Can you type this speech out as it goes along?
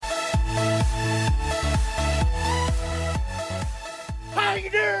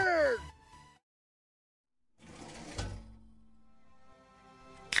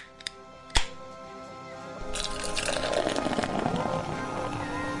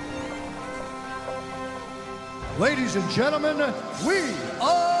Ladies and gentlemen, we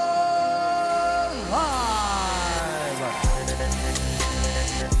are live.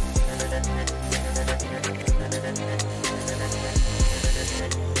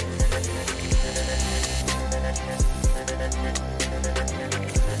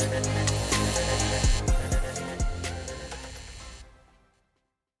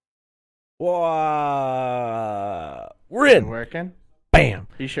 We're in. Working? Bam.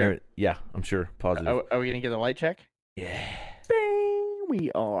 You sure? Yeah, I'm sure. Positive. Are we gonna get the light check? Yeah. Bing!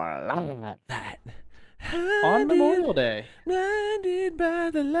 We are live That. on Memorial Day. Blinded by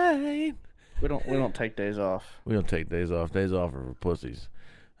the light. We don't take days off. We don't take days off. Days off are for pussies.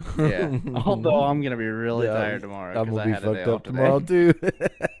 Yeah. Although I'm gonna be really Yeah, tired tomorrow I'm because gonna I be had a day fucked off up today. tomorrow too.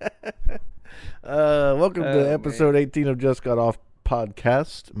 Welcome Oh, to episode 18 of Just Got Off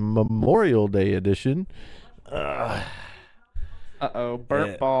Podcast, Memorial Day edition. Uh-oh,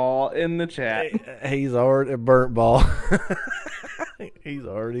 burnt ball in the chat. He's already burnt ball. He's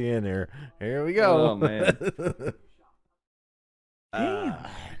already in here. Here we go. Oh, man. Damn.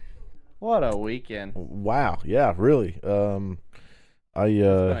 What a weekend. Wow. Yeah, really. It's been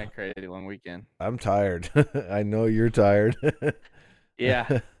a crazy long weekend. I'm tired. I know you're tired. Yeah.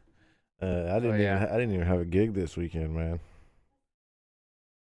 I didn't even have a gig this weekend, man.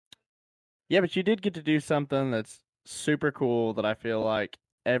 Yeah, but you did get to do something that's super cool that I feel like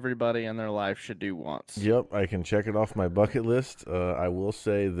everybody in their life should do once. Yep, I can check it off my bucket list. I will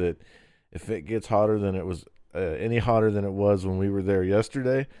say that if it gets hotter than it was, any hotter than it was when we were there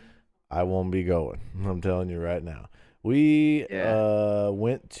yesterday, I won't be going. I'm telling you right now. We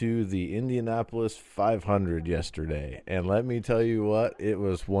went to the Indianapolis 500 yesterday, and let me tell you what, it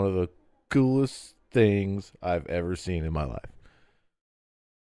was one of the coolest things I've ever seen in my life.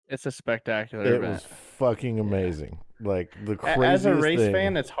 It's a spectacular It event. was fucking amazing. Like the craziest As a race thing.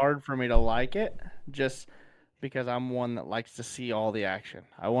 fan, it's hard for me to like it just because I'm one that likes to see all the action.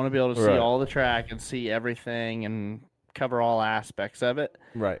 I want to be able to see Right. all the track and see everything and cover all aspects of it.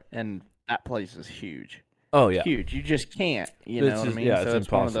 Right. And that place is huge. Oh yeah. Huge. You just can't. You It's know what just- I mean? yeah, So it's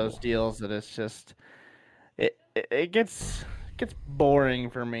it's one of those impossible. deals that it's just it gets boring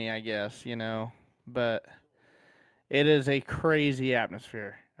for me, I guess, you know. But it is a crazy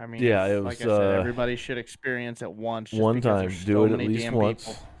atmosphere. I mean, Yeah, it like was, I said, everybody should experience it once. Just one because time. there's Do so it at many least damn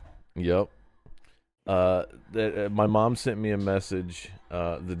once. people. Yep. My mom sent me a message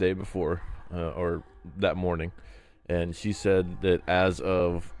the day before, or that morning, and she said that as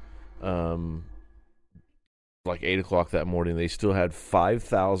of like 8 o'clock that morning, they still had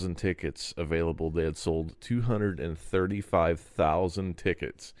 5,000 tickets available. They had sold 235,000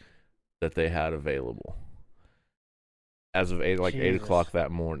 tickets that they had available as of 8 Jesus. o'clock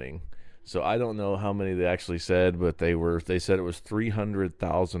that morning. So I don't know how many they actually said, but they said it was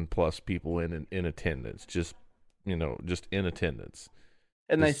 300,000 plus people in attendance, just in attendance.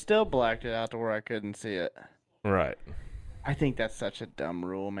 And they Just- still blacked it out to where I couldn't see it. Right. I think that's such a dumb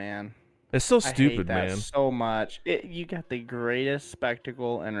rule, man. It's so I hate stupid, that man. so much. You got the greatest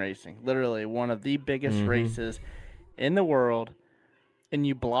spectacle in racing. Literally one of the biggest Mhm. races in the world, and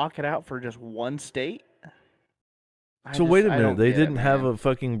you block it out for just one state? So wait a I minute, don't they get it, didn't have man. a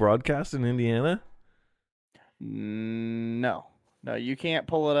fucking broadcast in Indiana? No, you can't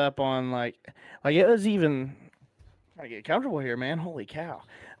pull it up on like it was even. I get comfortable here, man. Holy cow!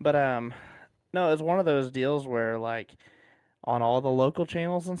 But no, it's one of those deals where like on all the local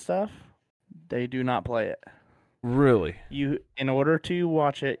channels and stuff, they do not play it. Really? In order to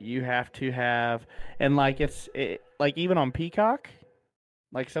watch it, you have to have, and like like even on Peacock,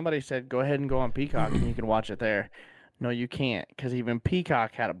 like somebody said, go ahead and go on Peacock and you can watch it there. No, you can't, because even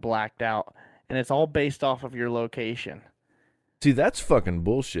Peacock had it blacked out, and it's all based off of your location. See, that's fucking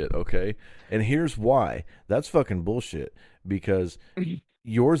bullshit, okay? And here's why. That's fucking bullshit. Because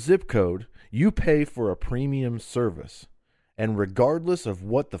your zip code, you pay for a premium service. And regardless of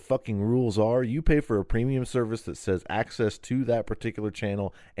what the fucking rules are, you pay for a premium service that says access to that particular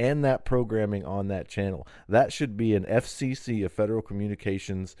channel and that programming on that channel. That should be an FCC, a Federal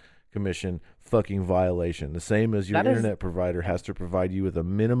Communications Commission, fucking violation. The same as your internet provider has to provide you with a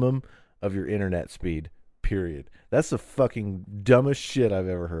minimum of your internet speed, period. That's the fucking dumbest shit I've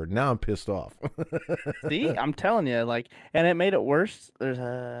ever heard. Now I'm pissed off. See, I'm telling you, like, and it made it worse. There's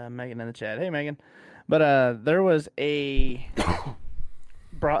Megan in the chat. Hey, Megan. But there was they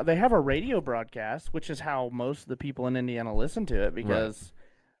have a radio broadcast, which is how most of the people in Indiana listen to it, because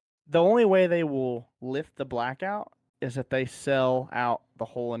the only way they will lift the blackout is if they sell out the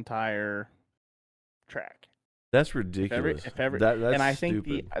whole entire track. That's ridiculous. That's and I think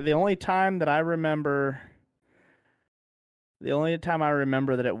stupid. the only time that I remember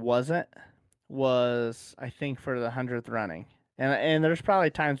that it wasn't was, I think, for the 100th running, and there's probably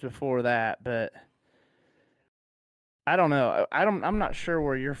times before that, but I don't know. I'm not sure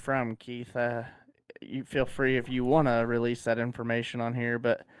where you're from, Keith. You feel free if you want to release that information on here,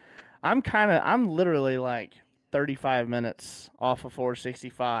 but I'm literally like 35 minutes off of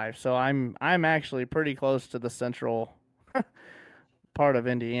 465, so I'm actually pretty close to the central part of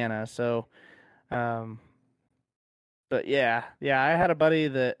Indiana. So, um, but yeah, I had a buddy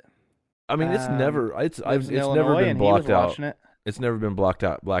that I mean, it's never lives in it's Illinois, never been and he was blocked out. watching it. It's never been blacked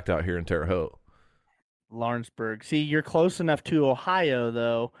out here in Terre Haute. Lawrenceburg. See, you're close enough to Ohio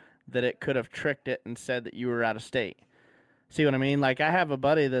though that it could have tricked it and said that you were out of state. See what I mean? Like, I have a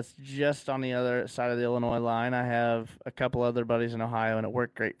buddy that's just on the other side of the Illinois line. I have a couple other buddies in Ohio, and it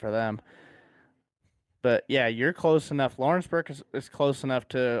worked great for them. But yeah, you're close enough. Lawrenceburg is close enough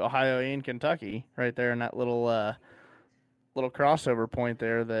to Ohio and Kentucky, right there in that little crossover point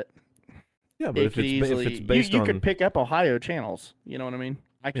there. That Yeah, but it if could it's easily if it's based you on could pick up Ohio channels. You know what I mean?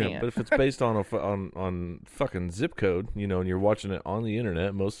 I yeah, can't. but if it's based on on fucking zip code, you know, and you're watching it on the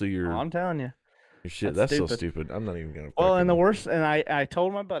internet, most of your I'm telling you. shit That's that's so stupid. stupid. I'm not even gonna. Well, and the fucking- worst, and I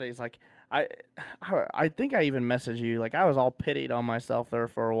told my buddies, like, I I think I even messaged you, like, I was all pitied on myself there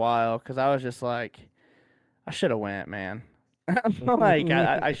for a while because I was just like, I should have went, man. Like,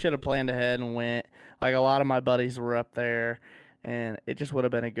 I should have planned ahead and went. Like, a lot of my buddies were up there, and it just would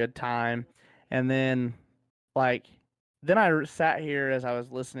have been a good time. And then, like, then sat here as I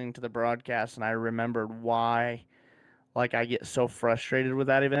was listening to the broadcast, and I remembered why, like, I get so frustrated with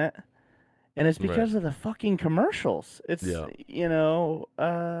that event. And it's Right. because of the fucking commercials. It's, Yeah.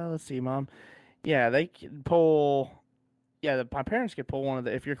 let's see, Mom. Yeah, they can pull. Yeah, my parents could pull one of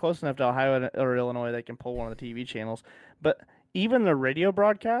the. If you're close enough to Ohio or Illinois, they can pull one of the TV channels. But even the radio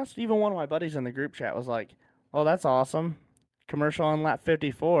broadcast, even one of my buddies in the group chat was like, "Oh, that's awesome! Commercial on lap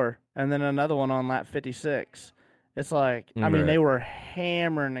 54, and then another one on lap 56." It's like, I mean, Right. they were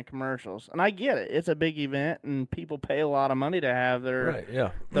hammering the commercials, and I get it. It's a big event, and people pay a lot of money to have Right,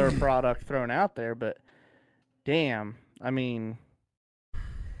 yeah. their product thrown out there. But damn, I mean,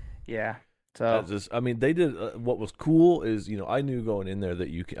 yeah. So That's just, I mean, they did. What was cool is, you know, I knew going in there that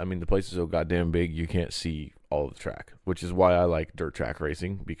you can. I mean, the place is so goddamn big, you can't see all of the track, which is why I like dirt track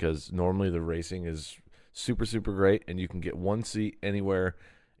racing, because normally the racing is super, super great, and you can get one seat anywhere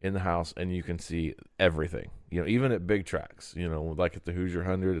in the house, and you can see everything. You know, even at big tracks, you know, like at the Hoosier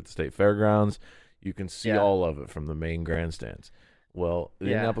 100 at the State Fairgrounds, you can see Yeah. all of it from the main grandstands. Well, the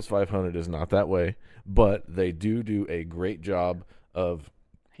Yeah. Indianapolis 500 is not that way, but they do a great job of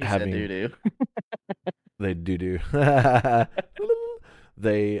he having- said doo doo. they do.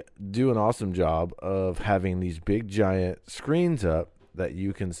 They do an awesome job of having these big giant screens up that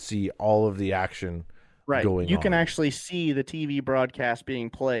you can see all of the action Right. going You can on. actually see the TV broadcast being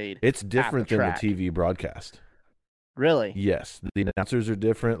played. It's different than the track. TV broadcast. Really? Yes, the announcers are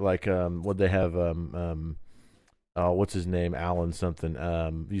different. Like what they have what's his name? Alan something.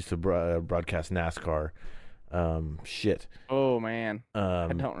 Used to broadcast NASCAR. Shit. Oh man, I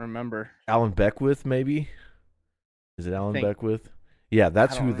Um don't remember. Alan Beckwith, maybe? Is it Alan think- Beckwith? Yeah,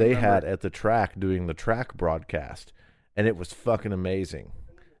 that's don't who they remember. had at the track doing the track broadcast. And it was fucking amazing.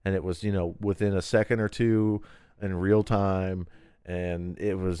 And it was, you know, within a second or two in real time. And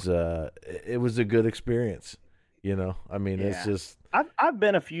it was a good experience. You know, I mean, it's Yeah. just, I've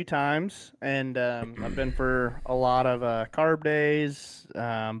been a few times, and I've been for a lot of carb days,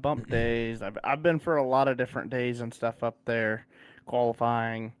 bump days. I've been for a lot of different days and stuff up there,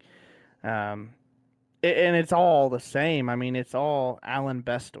 qualifying. And it's all the same. I mean, it's all Alan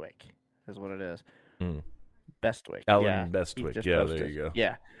Bestwick is what it is. Mm. Bestwick. Alan yeah. He Bestwick. just Yeah, there posted. you go.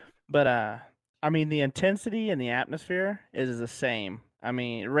 Yeah. But I mean, the intensity and the atmosphere is the same. I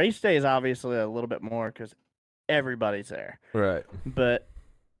mean, race day is obviously a little bit more because everybody's there. Right. But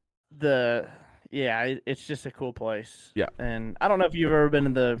it's just a cool place. Yeah. And I don't know if you've ever been to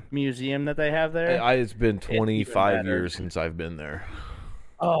the museum that they have there. It's been even 25 better. years since I've been there.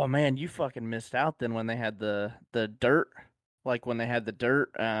 Oh man, you fucking missed out then when they had the dirt, like when they had the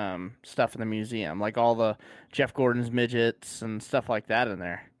dirt stuff in the museum, like all the Jeff Gordon's midgets and stuff like that in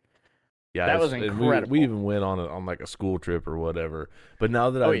there. Yeah, That was and incredible. We even went on like a school trip or whatever. But now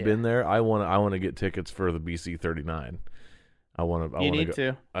that Oh, I've yeah. been there, I want to get tickets for the BC 39. I want You to need go.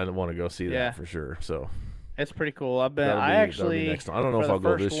 to. I want to go see Yeah. that for sure. So It's pretty cool. I've been. that'll I be actually. next time. I don't know for if the I'll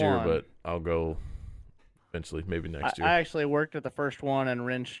go first this year, one- but I'll go eventually, maybe next year. I actually worked at the first one and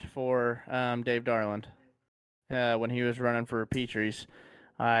wrenched for Dave Darland when he was running for Petrie's.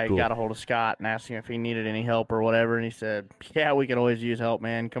 I Cool. got a hold of Scott and asked him if he needed any help or whatever, and he said, "Yeah, we could always use help,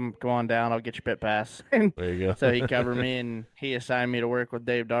 man. Come on down. I'll get your pit pass." And There you go. so he covered me, and he assigned me to work with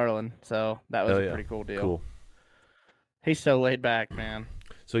Dave Darlin. So that was Hell a yeah. pretty cool deal. Cool. He's so laid back, man.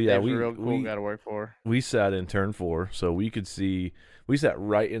 So yeah, Dave's a real cool guy to work for. we sat in turn 4, so we could see. We sat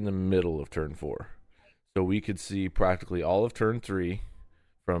right in the middle of turn 4, so we could see practically all of turn 3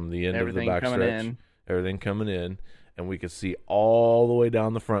 from the end Everything of the coming backstretch. in. Everything coming in, and we could see all the way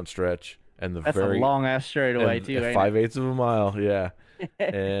down the front stretch and the That's very a long ass straightaway and too. Ain't 5/8 of a mile, yeah.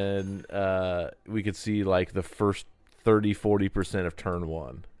 it? And we could see like the first 30-40% of turn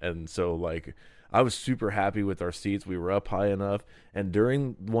 1, and so like I was super happy with our seats. We were up high enough, and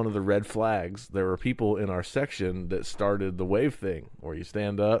during one of the red flags there were people in our section that started the wave thing where you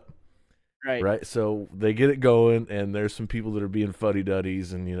stand up, right? So they get it going, and there's some people that are being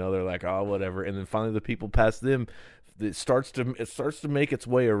fuddy-duddies, and they're like, oh, whatever, and then finally the people past them, it starts to make its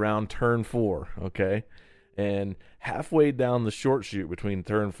way around turn 4, okay? And halfway down the short chute between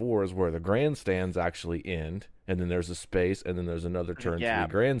turn 4 is where the grandstands actually end, and then there's a space, and then there's another turn 3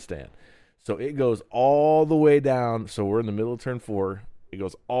 grandstand. So it goes all the way down. So we're in the middle of turn 4. It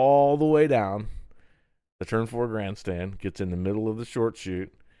goes all the way down. The turn 4 grandstand gets in the middle of the short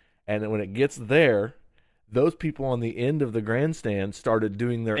chute, and then when it gets there, those people on the end of the grandstand started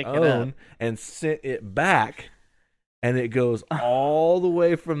doing their own and sent it back. And it goes all the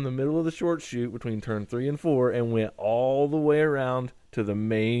way from the middle of the short chute between turn 3 and 4 and went all the way around to the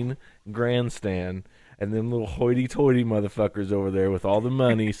main grandstand. And them little hoity-toity motherfuckers over there with all the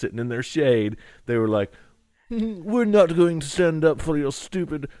money sitting in their shade, they were like, we're not going to stand up for your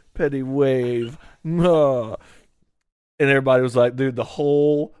stupid petty wave. And everybody was like, dude, the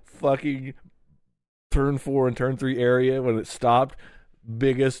whole fucking turn 4 and turn 3 area, when it stopped,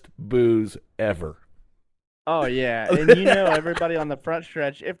 biggest boos ever. Oh yeah, and everybody on the front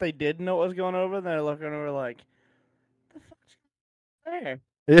stretch, if they did know what was going over, they're looking over like, "The fuck's there?"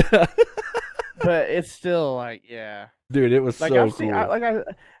 Yeah, But it's still like, yeah, dude, it was like so cool.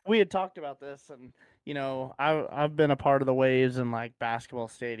 We had talked about this, and I've been a part of the waves in like basketball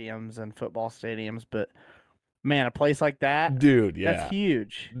stadiums and football stadiums, but man, a place like that, dude, yeah, that's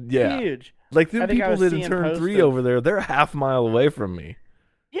huge, yeah, huge. Like them people that in turn 3 over there, they're a half mile away from me.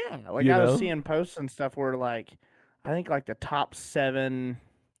 Yeah, like I was seeing posts and stuff where like I think like the top 7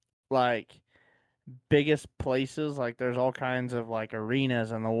 like biggest places, like there's all kinds of like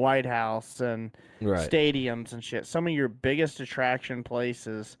arenas and the White House and stadiums and shit. Some of your biggest attraction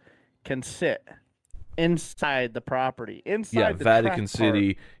places can sit inside the property, inside the Vatican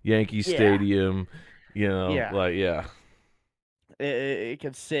City, Yankee Stadium, It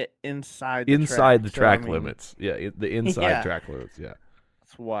can sit inside the track limits. Yeah, the inside track limits. Yeah,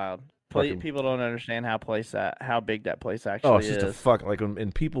 it's wild. People don't understand how big that place actually is. Oh, it's just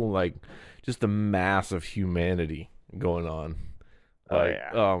and people like just the mass of humanity going on.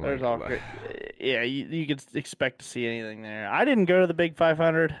 There's all great. Yeah, you could expect to see anything there. I didn't go to the big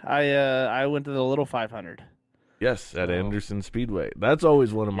 500. I went to the little 500. Yes, at Anderson Speedway. That's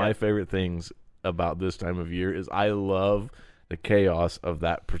always one of my favorite things about this time of year is I love the chaos of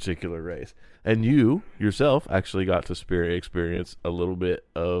that particular race. And you yourself actually got to experience a little bit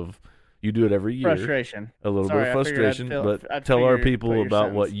of. You do it every year. Frustration. A little bit of frustration, but tell our people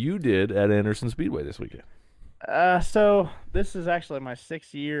about what you did at Anderson Speedway this weekend. So this is actually my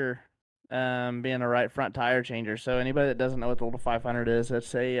 6th year being a right front tire changer. So anybody that doesn't know what the little 500 is,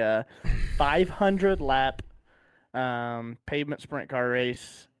 it's a 500 lap pavement sprint car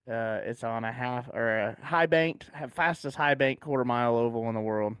race. It's on a high banked, fastest high bank quarter-mile oval in the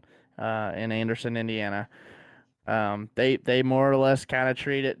world in Anderson, Indiana. They more or less kind of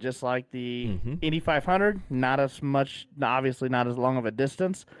treat it just like the Indy 500, not as much, obviously not as long of a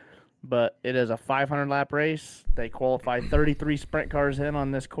distance, but it is a 500 lap race. They qualify 33 sprint cars in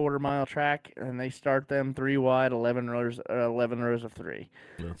on this quarter-mile track, and they start them 3 wide, 11 rows of 3.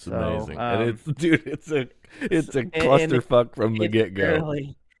 That's amazing. And it's a clusterfuck from the get-go.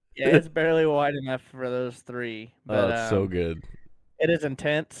 It's barely wide enough for those 3. But, it's so good. It is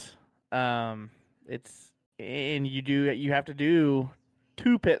intense. And you have to do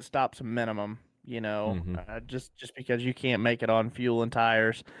 2 pit stops minimum, just because you can't make it on fuel and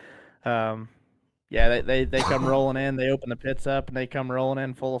tires. They come rolling in, they open the pits up, and they come rolling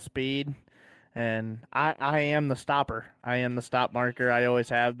in full speed. And I am the stopper. I am the stop marker. I always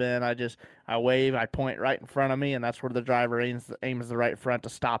have been. I wave, I point right in front of me, and that's where the driver aims the right front to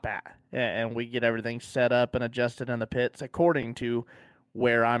stop at. And we get everything set up and adjusted in the pits according to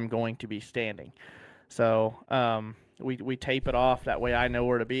where I'm going to be standing. So we tape it off. That way I know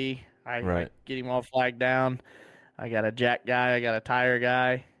where to be. I get him all flagged down. I got a jack guy, I got a tire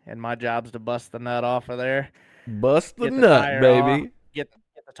guy, and my job's to bust the nut off of there. Bust the Get the nut, tire baby. off, get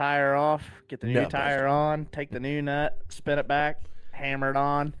the tire off, get the new Nut tire on, take the new nut, spin it back, hammer it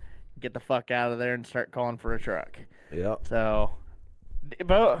on, get the fuck out of there and start calling for a truck. Yep. So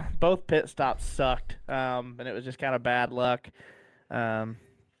both pit stops sucked, and it was just kind of bad luck.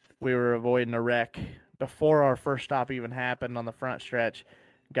 We were avoiding a wreck before our first stop even happened on the front stretch.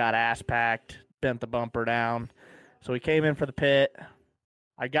 Got ass packed, bent the bumper down. So we came in for the pit.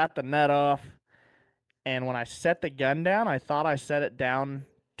 I got the nut off, and when I set the gun down, I thought I set it down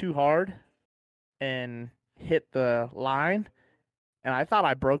too hard and hit the line, and I thought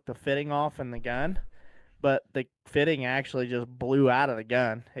I broke the fitting off in the gun, but the fitting actually just blew out of the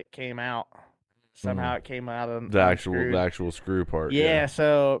gun. It came out. Somehow it came out of The actual screw part. Yeah,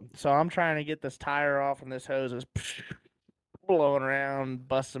 so I'm trying to get this tire off, and this hose is blowing around,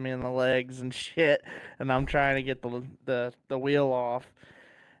 busting me in the legs and shit, and I'm trying to get the wheel off.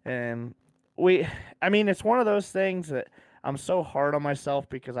 And it's one of those things that I'm so hard on myself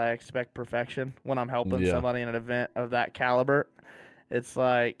because I expect perfection when I'm helping somebody in an event of that caliber. It's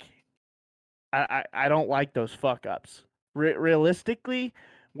like I don't like those fuck ups. Realistically,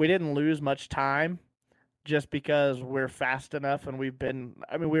 we didn't lose much time just because we're fast enough, and we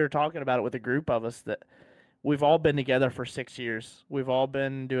were talking about it with a group of us that we've all been together for 6 years. We've all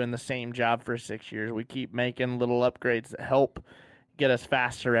been doing the same job for 6 years. We keep making little upgrades that help get us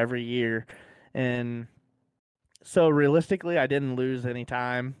faster every year. And so realistically, I didn't lose any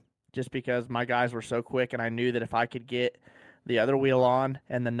time just because my guys were so quick, and I knew that if I could get the other wheel on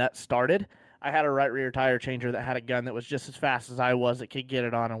and the nut started, I had a right rear tire changer that had a gun that was just as fast as I was that could get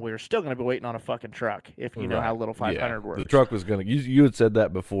it on, and we were still going to be waiting on a fucking truck if you know how little 500 works. The truck was going to. You had said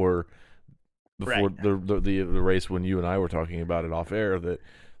that before right. the race when you and I were talking about it off air that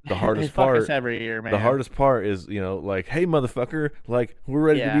the hardest They fuck part us every year, man. The hardest part is like, hey motherfucker, like we're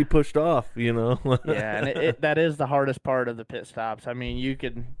ready to be pushed off, Yeah, and that is the hardest part of the pit stops. I mean, you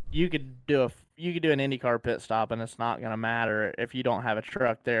could do an IndyCar pit stop, and it's not going to matter if you don't have a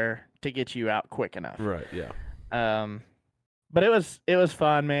truck there to get you out quick enough. Right. Yeah. But it was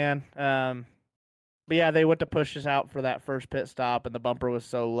fun, man. But yeah, they went to push us out for that first pit stop, and the bumper was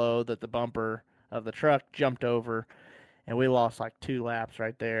so low that the bumper of the truck jumped over, and we lost like 2 laps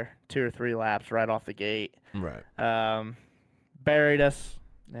right there, 2 or 3 laps right off the gate. Right. Buried us,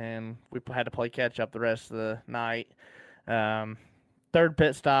 and we had to play catch up the rest of the night. Second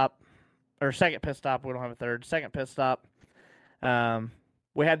pit stop. We don't have a third. Second pit stop.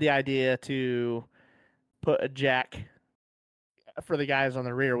 We had the idea to put a jack for the guys on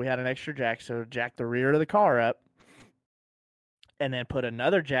the rear. We had an extra jack, so jack the rear of the car up, and then put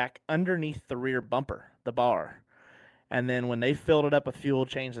another jack underneath the rear bumper, the bar. And then when they filled it up with fuel,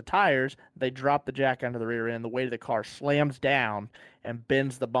 changed the tires, they dropped the jack under the rear end. The weight of the car slams down and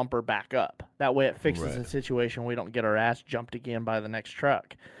bends the bumper back up. That way it fixes the situation. We don't get our ass jumped again by the next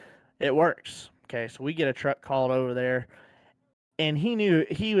truck. It works. Okay, so we get a truck called over there, and he knew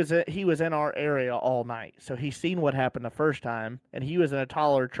he was in our area all night. So he's seen what happened the first time, and he was in a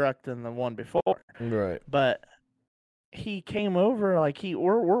taller truck than the one before. Right. But he came over like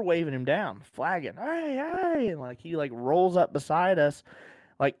we're waving him down, flagging, hey, and like he like rolls up beside us,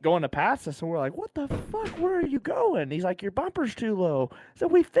 like going to pass us, and we're like, what the fuck? Where are you going? He's like, your bumper's too low. So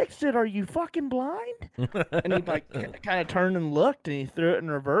we fixed it. Are you fucking blind? And he like kind of turned and looked, and he threw it in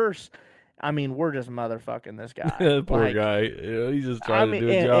reverse. I mean, we're just motherfucking this guy. Poor guy. He's just trying to do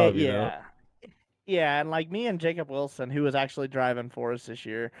a job, you know? Yeah, and like me and Jacob Wilson, who was actually driving for us this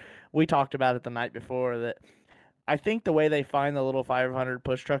year, we talked about it the night before that I think the way they find the little 500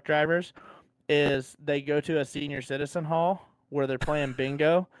 push truck drivers is they go to a senior citizen hall where they're playing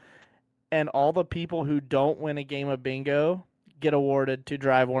bingo, and all the people who don't win a game of bingo get awarded to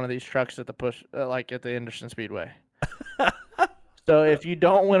drive one of these trucks at the at the Anderson Speedway. So if you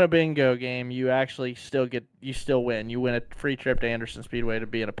don't win a bingo game, you actually still win. You win a free trip to Anderson Speedway to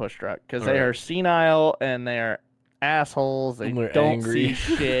be in a push truck because they are senile and they're assholes. They don't angry.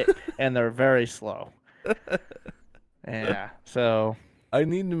 see shit and they're very slow. Yeah, so I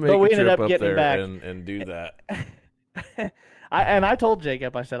need to make a trip up there and do that. I told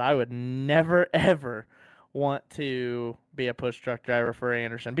Jacob, I said I would never ever want to be a push truck driver for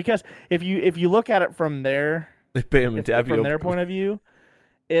Anderson because if you look at it from their from their point of view,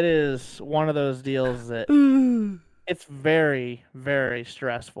 it is one of those deals that it's very, very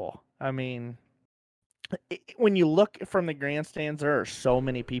stressful. I mean, when you look from the grandstands, there are so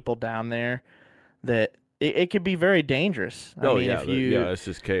many people down there that it could be very dangerous. It's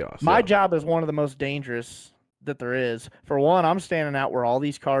just chaos. My job is one of the most dangerous that there is. For one, I'm standing out where all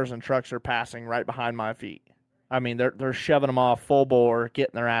these cars and trucks are passing right behind my feet. I mean, they're shoving them off full bore,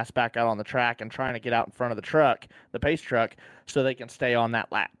 getting their ass back out on the track, and trying to get out in front of the truck, the pace truck, so they can stay on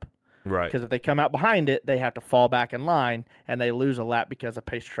that lap. Right. Because if they come out behind it, they have to fall back in line, and they lose a lap because a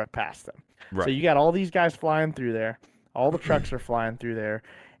pace truck passed them. Right. So you got all these guys flying through there. All the trucks are flying through there.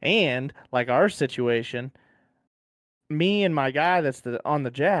 And like our situation, me and my guy that's on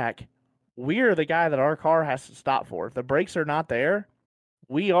the jack, we're the guy that our car has to stop for. If the brakes are not there,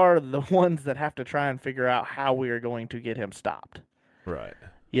 we are the ones that have to try and figure out how we are going to get him stopped. Right.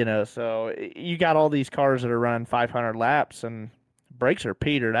 So you got all these cars that are running 500 laps, and brakes are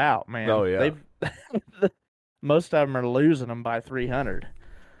petered out, man. Oh, yeah. Most of them are losing them by 300.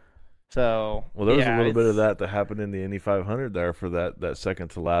 So, well, there was a little bit of that happened in the Indy 500 there for that second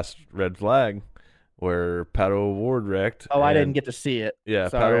to last red flag where Pato O'Ward wrecked. Oh, I didn't get to see it. Yeah,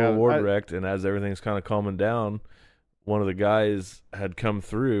 Pato O'Ward wrecked, and as everything's kind of calming down, one of the guys had come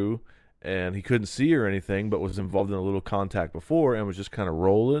through, and he couldn't see or anything, but was involved in a little contact before and was just kind of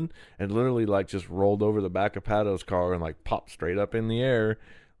rolling, and literally like just rolled over the back of Pato's car and like popped straight up in the air.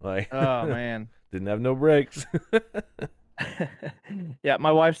 Like, oh man, didn't have no brakes. Yeah,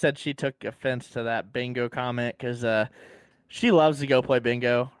 my wife said she took offense to that bingo comment because she loves to go play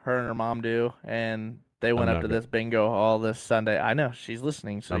bingo. Her and her mom do, and they went up to this bingo all this Sunday. I know she's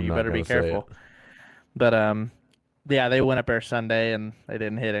listening, so you better be careful. But yeah, they went up there Sunday and they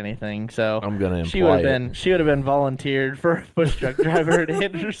didn't hit anything. So I'm gonna imply she would have been volunteered for a push truck driver at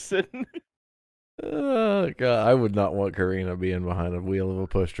Henderson. Oh God, I would not want Karina being behind a wheel of a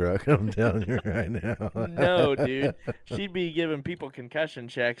push truck. I'm telling you right now. No, dude, she'd be giving people concussion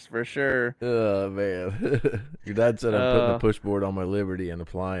checks for sure. Oh man, your dad said I'm putting a push board on my Liberty and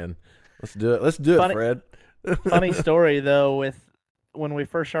applying. Let's do it. Let's do it, Fred. Funny story though, with when we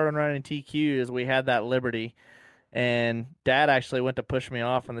first started riding TQ, is we had that Liberty, and Dad actually went to push me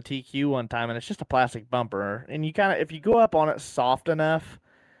off on the TQ one time, and it's just a plastic bumper, and you kind of, if you go up on it soft enough,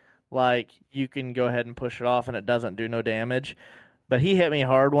 like you can go ahead and push it off and it doesn't do no damage. But he hit me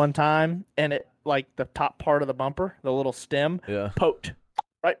hard one time, and it, like the top part of the bumper, the little stem, poked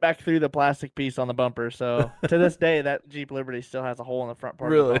right back through the plastic piece on the bumper. So to this day, that Jeep Liberty still has a hole in the front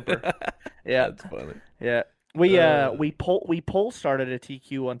part of the bumper. Yeah, that's funny. Yeah, we pull started a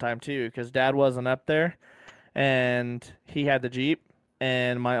TQ one time too because Dad wasn't up there, and he had the Jeep,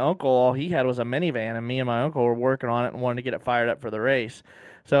 and my uncle, all he had was a minivan, and me and my uncle were working on it and wanted to get it fired up for the race.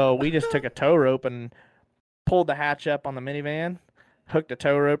 So we just took a tow rope and pulled the hatch up on the minivan, hooked a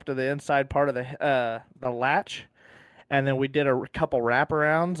tow rope to the inside part of the latch, and then we did a couple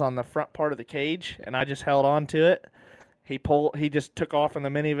wraparounds on the front part of the cage, and I just held on to it. He just took off in the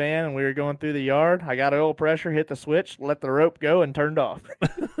minivan, and we were going through the yard. I got oil pressure, hit the switch, let the rope go, and turned off.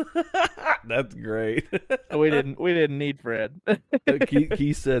 That's great. We didn't need Fred.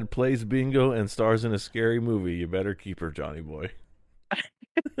 Keith said, plays bingo and stars in a scary movie. You better keep her, Johnny boy.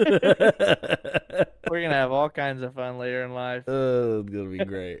 We're gonna have all kinds of fun later in life. It's gonna be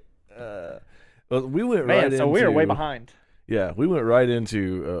great. Well, we went right into. So we were way behind. Yeah, we went right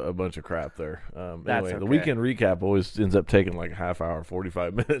into a bunch of crap there. Anyway, the weekend recap always ends up taking like a half hour,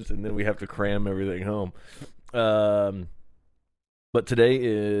 45 minutes, and then we have to cram everything home. But today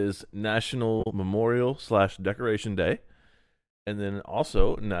is National Memorial / Decoration Day, and then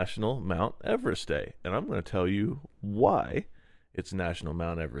also National Mount Everest Day. And I'm going to tell you why it's National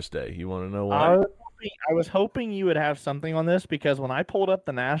Mount Everest Day. You want to know why? I was hoping you would have something on this because when I pulled up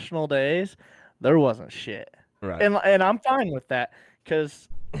the national days, there wasn't shit. Right. And I'm fine with that because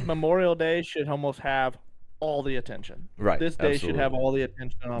Memorial Day should almost have all the attention. Right. This day should have all the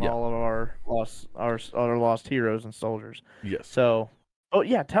attention on all of our lost heroes and soldiers. Yes. So,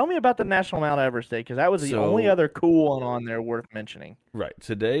 tell me about the National Mount Everest Day because that was the only other cool one on there worth mentioning. Right.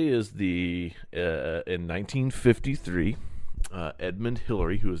 Today is in 1953. Edmund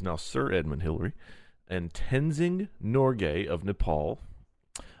Hillary, who is now Sir Edmund Hillary, and Tenzing Norgay of Nepal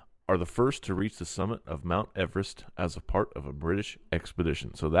are the first to reach the summit of Mount Everest as a part of a British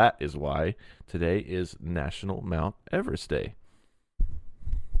expedition. So that is why today is National Mount Everest Day.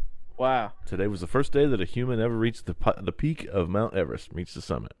 Wow. Today was the first day that a human ever reached the peak of Mount Everest, reached the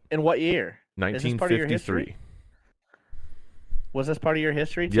summit. In what year? 1953. Was this part of your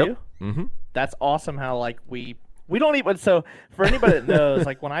history too? Yep. Mm-hmm. That's awesome how like we don't even, so for anybody that knows,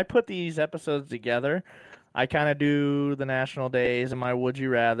 like when I put these episodes together, I kind of do the national days and my would you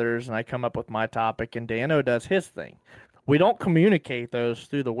rathers, and I come up with my topic, and Dano does his thing. We don't communicate those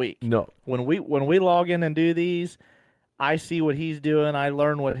through the week. No. When we log in and do these, I see what he's doing. I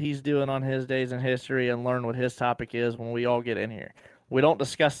learn what he's doing on his days in history and learn what his topic is when we all get in here. We don't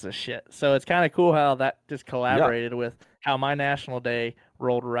discuss this shit. So it's kind of cool how that just collaborated with how my national day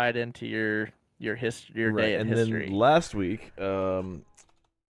rolled right into your your day Right, in and history. then last week, I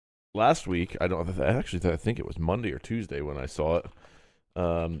think it was Monday or Tuesday when I saw it.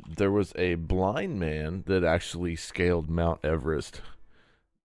 There was a blind man that actually scaled Mount Everest.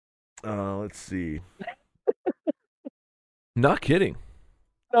 Let's see. Not kidding.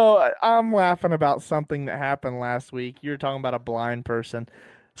 No, I'm laughing about something that happened last week. You were talking about a blind person.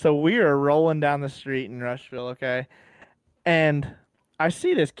 So we are rolling down the street in Rushville, okay? And I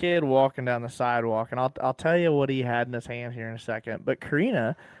see this kid walking down the sidewalk, and I'll tell you what he had in his hand here in a second. But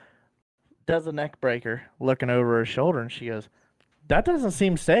Karina does a neck breaker, looking over her shoulder, and she goes, "That doesn't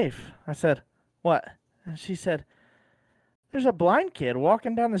seem safe." I said, "What?" And she said, "There's a blind kid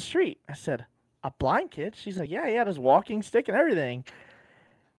walking down the street." I said, "A blind kid?" She's like, "Yeah, he had his walking stick and everything."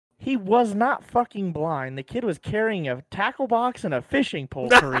 He was not fucking blind. The kid was carrying a tackle box and a fishing pole,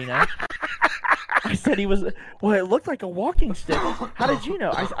 Karina. I said he was. Well, it looked like a walking stick. How did you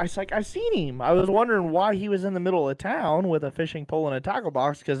know? I was like, I've seen him. I was wondering why he was in the middle of town with a fishing pole and a tackle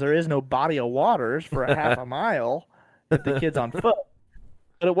box because there is no body of waters for a half a mile if the kid's on foot.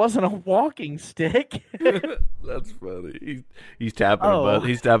 But it wasn't a walking stick. That's funny. He's tapping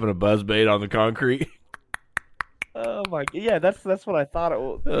he's tapping a buzz bait on the concrete. Oh my! Yeah, that's what I thought it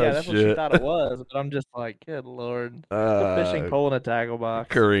was. Yeah, that's what she thought it was. But I'm just like, good lord, a fishing pole and a tackle box.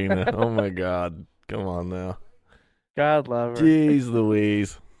 Karina, oh my God, come on now. God love her. Jeez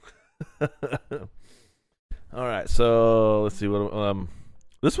Louise. All right, so let's see what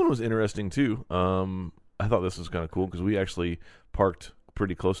this one was interesting too. I thought this was kind of cool because we actually parked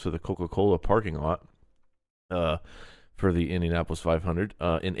pretty close to the Coca-Cola parking lot. For the Indianapolis 500. In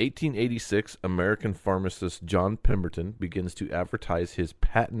 1886, American pharmacist John Pemberton begins to advertise his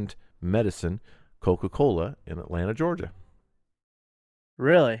patent medicine, Coca-Cola, in Atlanta, Georgia.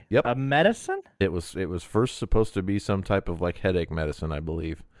 Really? Yep. A medicine? It was first supposed to be some type of like headache medicine, I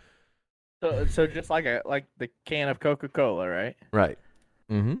believe. So just like the can of Coca-Cola, right? Right.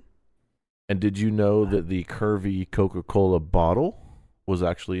 Mm-hmm. And did you know that the curvy Coca-Cola bottle was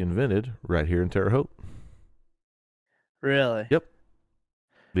actually invented right here in Terre Haute? Really? Yep.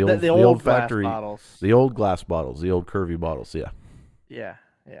 The old factory bottles. The old glass bottles, the old curvy bottles, yeah. Yeah.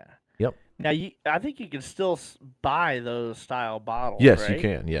 Yep. Now, I think you can still buy those style bottles, Yes, right? you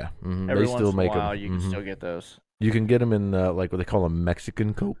can, yeah. Mm-hmm. Every they once still in make a while, them. you can still get those. You can get them in like what they call them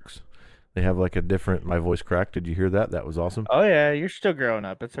Mexican Cokes. They have like a different. My voice cracked. Did you hear that? That was awesome. Oh yeah, you're still growing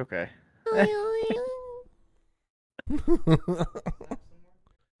up. It's okay.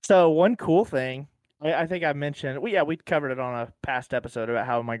 So one cool thing, I think I mentioned. We covered it on a past episode about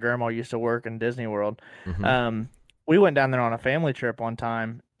how my grandma used to work in Disney World. Mm-hmm. We went down there on a family trip one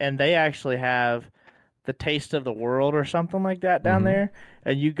time, and they actually have the Taste of the World or something like that down there.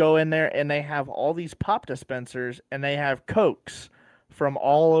 And you go in there, and they have all these pop dispensers, and they have Cokes from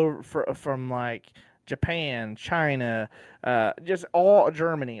all over, from like Japan, China, just all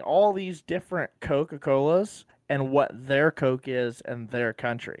Germany, all these different Coca-Colas and what their Coke is in their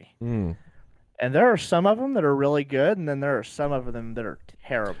country. Mm. And there are some of them that are really good, and then there are some of them that are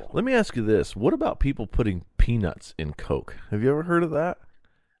terrible. Let me ask you this: what about people putting peanuts in Coke? Have you ever heard of that?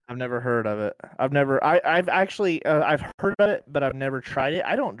 I've never heard of it. I've actually I've heard of it, but I've never tried it.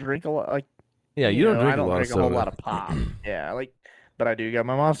 I don't drink a lot. Like, Yeah, you don't drink I don't a lot drink of a whole soda. lot of pop. Yeah, like, but I do got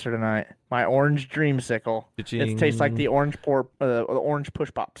my Monster tonight. My orange Dreamsicle. It tastes like the orange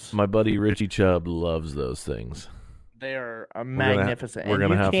push pops. My buddy Richie Chubb loves those things. They are magnificent. We're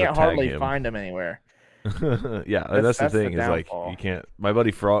gonna have to you can't tag hardly him. find them anywhere. Yeah, that's the thing. the Is like downfall. you can't. My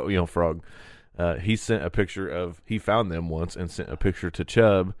buddy Frog, he sent a picture of. He found them once and sent a picture to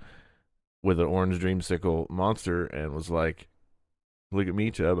Chubb with an orange Dreamsicle Monster and was like, "Look at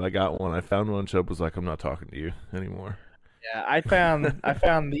me, Chubb. I got one. I found one." Chubb was like, "I'm not talking to you anymore." Yeah, I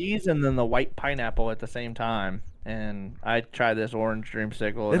found these and then the white pineapple at the same time, and I tried this orange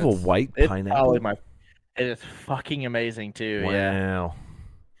Dreamsicle. They have a white It's pineapple. probably it is fucking amazing too. Wow.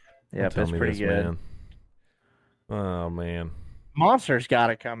 Yeah, Don't tell it's me pretty this, good. man. Oh man, Monster's got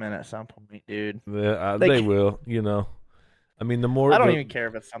to come in at some point, dude. they will. You know, I mean, the more I don't even care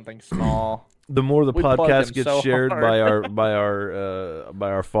if it's something small. the more the We plug podcast them gets so shared hard. by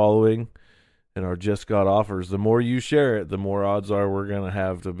our following and our just got offers, the more you share it, the more odds are we're gonna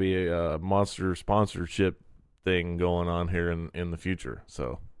have to be a Monster sponsorship thing going on here in the future.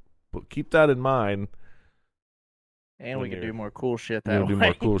 So, but keep that in mind. And we When can you're- do more cool shit that We'll way. do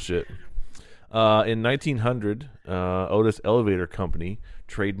more cool shit. In 1900, Otis Elevator Company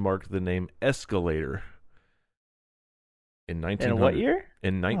trademarked the name Escalator. In 1900. In what year?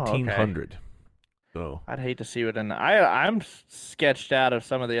 In okay. 1900. So I'd hate to see what I'm sketched out of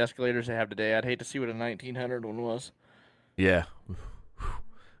some of the escalators they have today. I'd hate to see what a 1900 one was. yeah,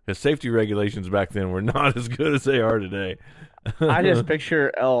 Because safety regulations back then were not as good as they are today. I just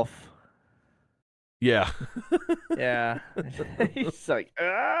picture Elf. Yeah. Yeah. He's like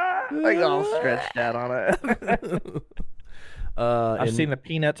all stretched out on it. I've seen the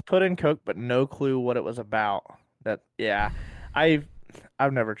Peanuts put in Coke, but no clue what it was about. I've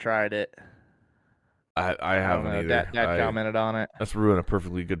never tried it. I haven't don't know. either. Dad commented on it. Let's ruin a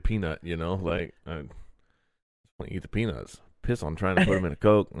perfectly good peanut, you know? Like, I eat the peanuts. Piss on trying to put them in a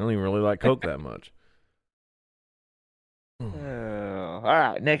Coke. I don't even really like Coke that much. All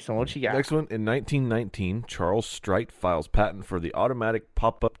right, next one. What you got? Next one, in 1919, Charles Strite files patent for the automatic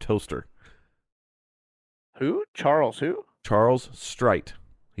pop-up toaster. Who? Charles who? Charles Strite.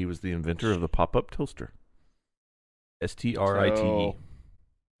 He was the inventor of the pop-up toaster. Strite. So,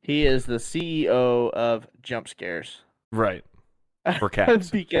 he is the CEO of jump scares. Right. For cats.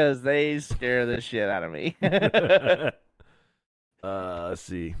 Because they scare the shit out of me. Let's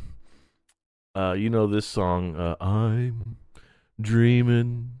see. You know this song, I'm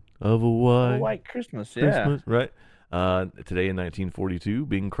dreaming of a white Christmas, Christmas, right? Today in 1942,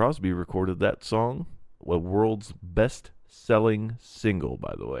 Bing Crosby recorded that song, a world's best-selling single,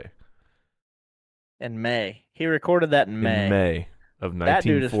 by the way. In May. He recorded that in May. In May of 1942. That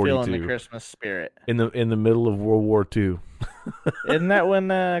dude is feeling the Christmas spirit. In the middle of World War II. Isn't that when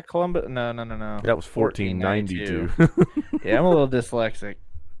Columbus? No. That was 1492. Yeah, I'm a little dyslexic.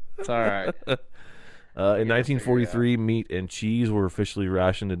 It's all right. In 1943, meat and cheese were officially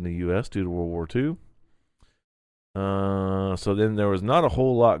rationed in the U.S. due to World War II. So then there was not a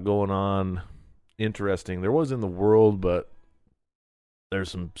whole lot going on interesting. There was in the world, but there's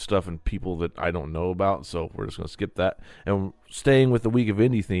some stuff and people that I don't know about, so we're just going to skip that. And staying with the Week of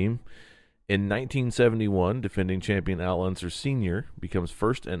Indy theme, in 1971, defending champion Al Unser Sr. becomes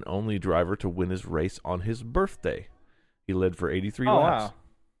first and only driver to win his race on his birthday. He led for 83 laps. Wow.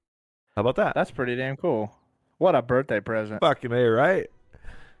 How about that? That's pretty damn cool. What a birthday present. Fucking A, right?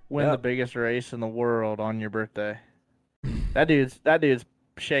 Win the biggest race in the world on your birthday. That dude's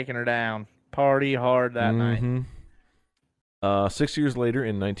shaking her down. Party hard that night. 6 years later,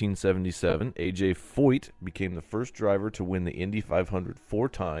 in 1977, A.J. Foyt became the first driver to win the Indy 500 4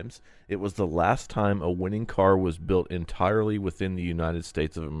 times. It was the last time a winning car was built entirely within the United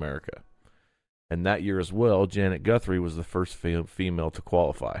States of America. And that year as well, Janet Guthrie was the first female to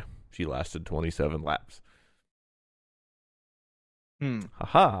qualify. She lasted 27 laps.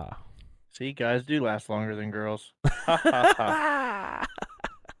 Ha-ha. See, guys do last longer than girls. Ha ha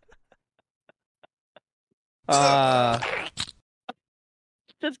ha.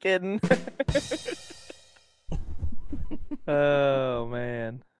 Just kidding. Oh,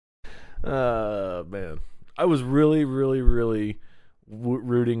 man. Man. I was really, really, really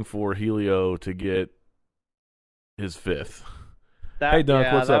rooting for Helio to get his 5th. Hey,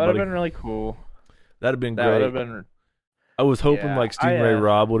 Dunk, what's up, buddy? That would have been really cool. That'd have been That great. would have been... I was hoping like Stingray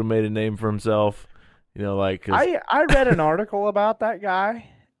Robb would have made a name for himself. You know, like... I read an article about that guy,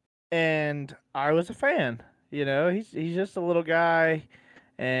 and I was a fan. You know, he's just a little guy,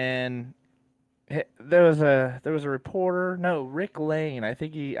 and there was a reporter. No, Rick Lane. I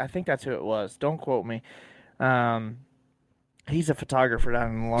think that's who it was. Don't quote me. He's a photographer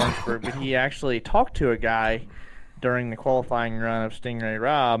down in Lawrenceburg, but he actually talked to a guy during the qualifying run of Stingray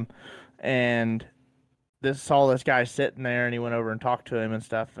Robb, and saw this guy sitting there, and he went over and talked to him and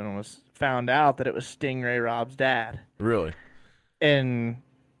stuff, and found out that it was Stingray Robb's dad. Really? And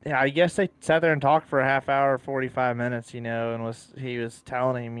yeah, I guess they sat there and talked for a half hour, 45 minutes, you know, and he was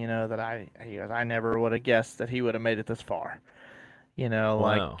telling him, you know, that I never would have guessed that he would have made it this far. You know,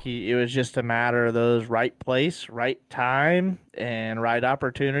 wow. Like it was just a matter of those right place, right time, and right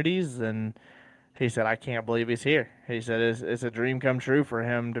opportunities. And he said, I can't believe he's here. He said it's a dream come true for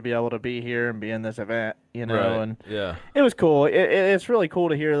him to be able to be here and be in this event, you know. Right. And yeah, it was cool. It's really cool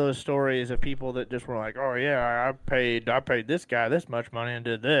to hear those stories of people that just were like, oh yeah, I paid this guy this much money and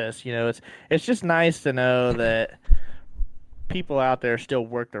did this. You know, it's just nice to know that people out there still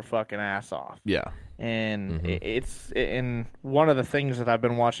work their fucking ass off. Yeah. And and one of the things that I've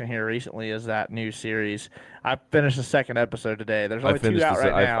been watching here recently is that new series. I finished the second episode today. There's only 2 out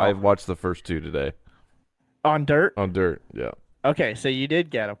right now. I've watched the first 2 today. On Dirt? On Dirt, yeah. Okay, so you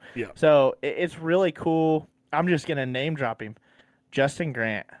did get them. Yeah. So it's really cool. I'm just going to name drop him. Justin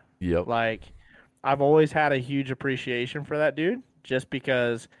Grant. Yep. Like, I've always had a huge appreciation for that dude just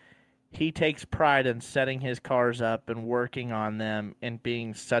because he takes pride in setting his cars up and working on them and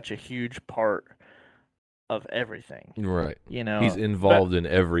being such a huge part of everything. Right. You know, he's involved in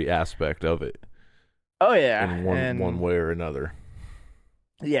every aspect of it. Oh yeah, in one way or another.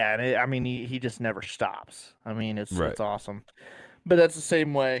 Yeah, and I mean he just never stops. I mean it's awesome. But that's the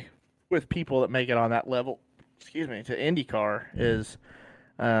same way with people that make it on that level. Excuse me, to IndyCar is,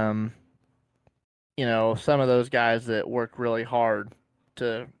 um, some of those guys that work really hard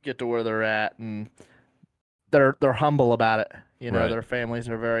to get to where they're at, and they're humble about it. Right. Their families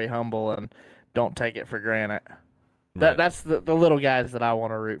are very humble and don't take it for granted. Right. That's the little guys that I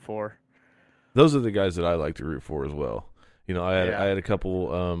want to root for. Those are the guys that I like to root for as well. I Yeah. had a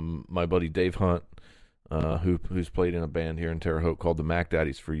couple. My buddy Dave Hunt, who's played in a band here in Terre Haute called the Mac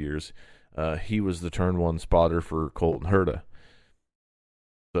Daddies for years. He was the turn one spotter for Colton Herta.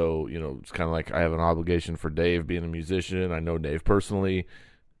 So it's kind of like I have an obligation for Dave being a musician. I know Dave personally.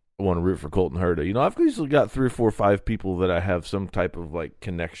 I want to root for Colton Herta. I've usually got 3 or 4 or 5 people that I have some type of like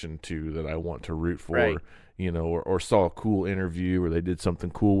connection to that I want to root for. Right. Or saw a cool interview, or they did something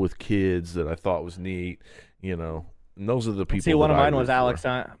cool with kids that I thought was neat. And those are the people. See, one that of I mine root was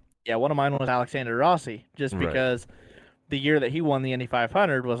for. one of mine was Alexander Rossi, just Right. because the year that he won the Indy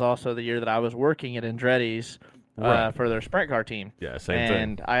 500 was also the year that I was working at Andretti's Right. for their sprint car team. Yeah, same thing.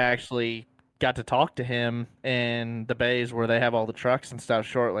 And I actually got to talk to him in the bays where they have all the trucks and stuff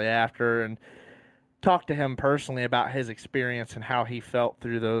shortly after, and talk to him personally about his experience and how he felt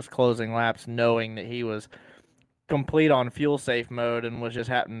through those closing laps, knowing that he was complete on fuel safe mode and was just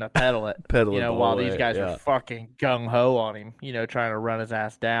happening to pedal it. Pedal it the while whole these way, guys yeah. are fucking gung ho on him, trying to run his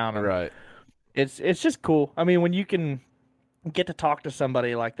ass down. And Right. It's just cool. I mean, when you can get to talk to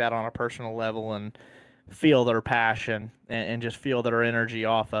somebody like that on a personal level and feel their passion and just feel their energy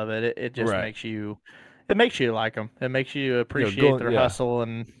off of it, it just Right. makes you like them. It makes you appreciate going- their yeah. hustle,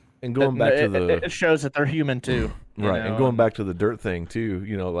 and Going back to the it shows that they're human too. right, and going back to the dirt thing too.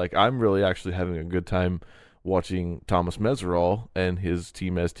 Like I'm really actually having a good time watching Thomas Meserol and his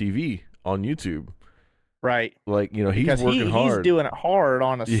Team STV on YouTube. Right. Like he's Because working hard. he's doing it hard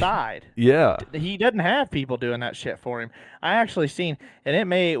on the side. Yeah. He doesn't have people doing that shit for him. I actually seen, and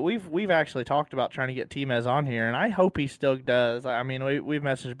we've actually talked about trying to get T-Mez on here, and I hope he still does. I mean, we've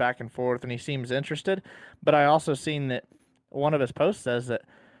messaged back and forth, and he seems interested. But I also seen that one of his posts says that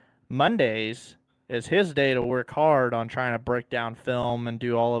Mondays is his day to work hard on trying to break down film and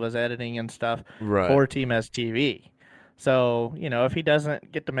do all of his editing and stuff Right. for T-Mez TV. So, if he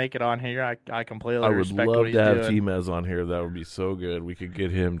doesn't get to make it on here, I completely I would respect what love he's to have doing. T-Mez on here. That would be so good. We could get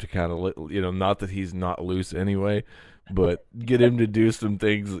him to kind of, not that he's not loose anyway, but get him to do some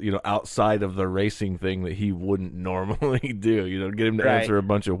things, outside of the racing thing that he wouldn't normally do. Get him to Right. answer a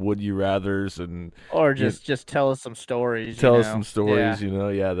bunch of would you rathers and Or just tell us some stories. tell you us know? some stories. Yeah.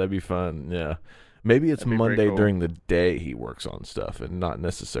 Yeah, that'd be fun. Yeah, maybe it's That'd be pretty Monday cool. during the day he works on stuff and not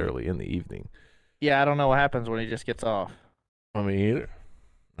necessarily in the evening. Yeah, I don't know what happens when he just gets off. I mean,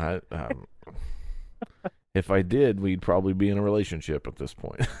 if I did, we'd probably be in a relationship at this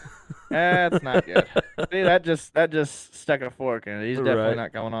point. That's not good. See, that just stuck a fork in it. He's definitely Right.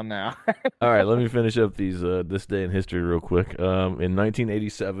 not going on now. All right, let me finish up these this day in history real quick. In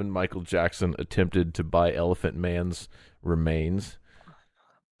 1987, Michael Jackson attempted to buy Elephant Man's remains.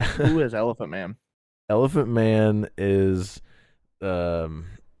 Who is Elephant Man? Elephant Man is,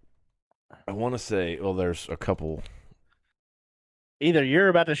 I want to say, well, there's a couple. Either you're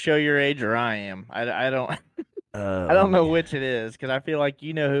about to show your age or I am. I don't I don't know which it is, because I feel like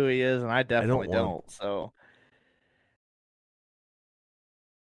you know who he is and I definitely wanna- don't. So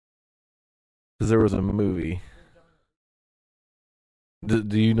because there was a movie.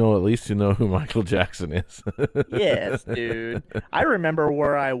 Do you know, at least you know who Michael Jackson is? yes, dude. I remember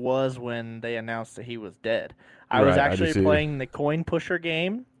where I was when they announced that he was dead. I was Right, I do actually too. playing the coin pusher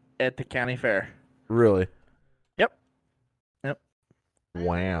game at the county fair. Really? Yep.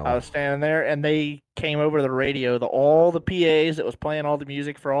 Wow. I was standing there, and they came over the radio, all the PAs that was playing all the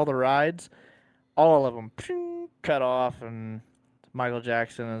music for all the rides, all of them cut off, and Michael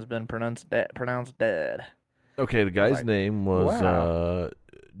Jackson has been pronounced dead. Okay, the guy's Like, name was wow.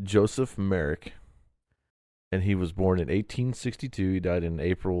 Joseph Merrick, and he was born in 1862. He died in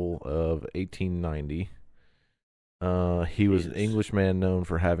April of 1890. He was an Jesus. Englishman known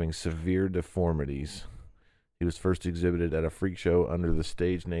for having severe deformities. He was first exhibited at a freak show under the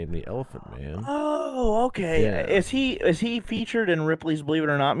stage name The Elephant Man. Oh, okay. Yeah. Is he featured in Ripley's Believe It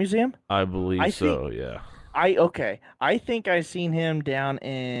or Not Museum? I believe I so, yeah. I think I seen him down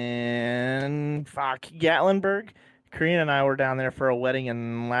in Gatlinburg. Karina and I were down there for a wedding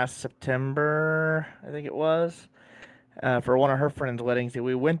in last September, I think it was, for one of her friends' weddings.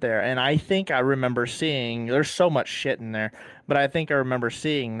 We went there, and I think I remember seeing. There's so much shit in there, but I think I remember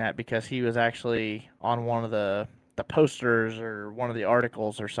seeing that because he was actually on one of the posters or one of the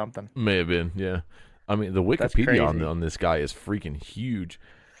articles or something. May have been, yeah. I mean, the That's Wikipedia crazy. on this guy is freaking huge.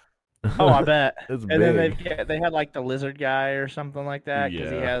 Oh, I bet. It's And then big. they had like the lizard guy or something like that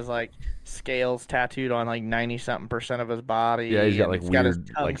because he Yeah. has like scales tattooed on like 90-something% of his Yeah, he's body, got and like he's got his weird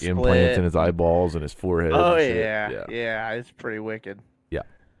tongue like implants in split. his eyeballs and his forehead Oh and shit. yeah, Yeah. yeah, it's pretty wicked. Yeah.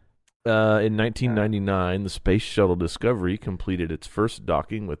 In Uh, 1999, the Space Shuttle Discovery completed its first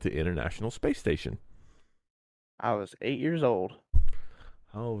docking with the International Space Station. I was 8 years old.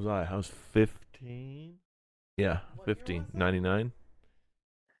 How old was I? I was 15. Yeah, 15. 99.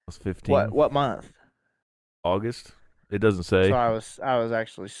 I was 15. What month? August. It doesn't So say. I was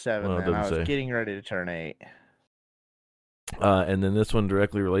actually seven Well, it then. I doesn't was say. getting ready to turn 8. And then this one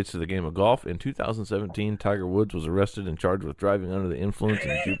directly relates to the game of golf. In 2017, Tiger Woods was arrested and charged with driving under the influence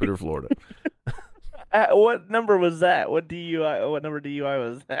in Jupiter, Florida. What number was that? What DUI? What number DUI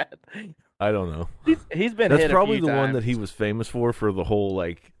was that? I don't know. He's been That's hit probably a few the one that times. he was famous for the whole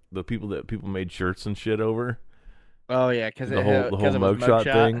like the people made shirts and shit over Oh yeah, because the whole it was mugshot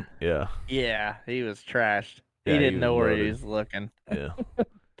mugshot. thing. Yeah, Yeah, he was trashed. He yeah, he didn't was know where he loaded. was looking. Yeah.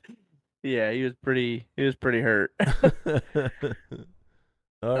 Yeah, he was pretty hurt.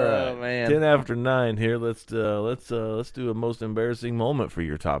 All Oh right, man. 10 after 9 here. Let's do a most embarrassing moment for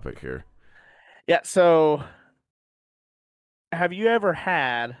your topic here. Yeah, so have you ever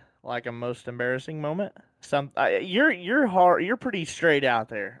had like a most embarrassing moment? You're pretty straight out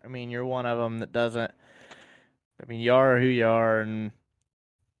there. I mean, you're one of them that doesn't. I mean, you are who you are, and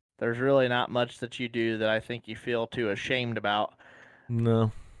there's really not much that you do that I think you feel too ashamed about.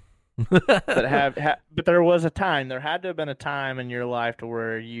 No. But there was a time. There had to have been a time in your life to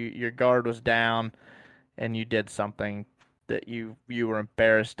where your guard was down, and you did something that you were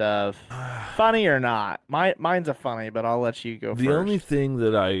embarrassed of. Funny or not? Mine's a funny, but I'll let you go The first. only thing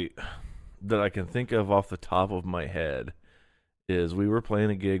that I can think of off the top of my head is we were playing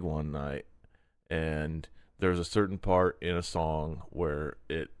a gig one night, and there's a certain part in a song where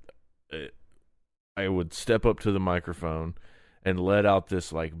I would step up to the microphone and let out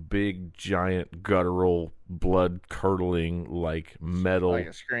this like big giant guttural blood curdling like metal Like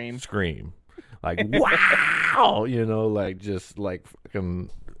a scream. scream. Like wow, like just like fucking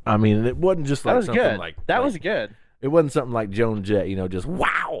I mean, it wasn't just That like was something good. like That like, was good. it wasn't something like Joan Jett, just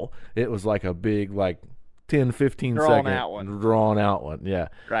wow. It was like a big like 10 15 Drawn second out one. drawn out one. Yeah.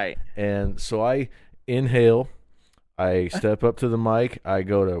 Right. And so I inhale, I step up to the mic, I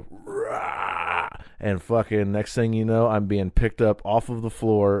go to "Rah!" and fucking next thing you know, I'm being picked up off of the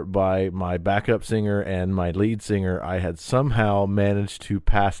floor by my backup singer and my lead singer. I had somehow managed to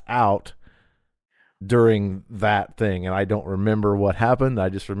pass out during that thing, and I don't remember what happened. I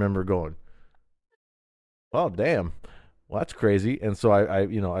just remember going, "Oh damn, well that's crazy." And so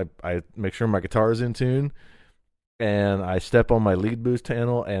I make sure my guitar is in tune, and I step on my lead boost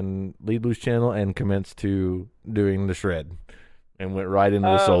channel and commence to doing the shred, and went right into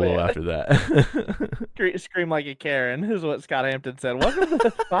the Oh, solo man. after that. Scream like a Karen is what Scott Hampton said. Welcome to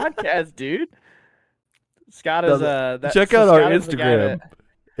the podcast, dude. Scott is Check out our Scott is the guy Instagram. that-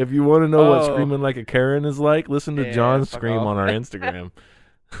 If you want to know what Oh. screaming like a Karen is like, listen to Yeah, John fuck scream off. on our Instagram.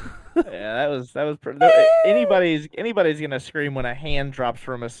 Yeah, that was pretty. Anybody's gonna scream when a hand drops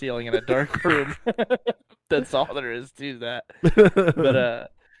from a ceiling in a dark room. That's all there is to that.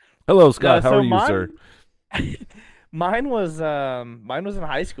 But Hello, Scott. no, How so are you, sir? mine was in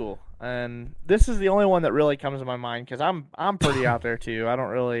high school, and this is the only one that really comes to my mind because I'm pretty out there too. I don't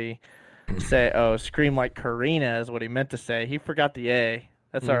really say scream like Karina is what he meant to say. He forgot the A.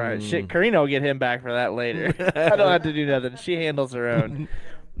 That's all right. Shit, Karina will get him back for that later. I don't have to do nothing. She handles her own.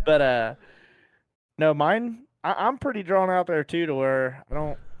 But no, mine. I'm pretty drawn out there too, to where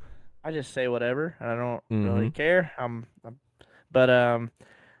I just say whatever, and I don't really care. But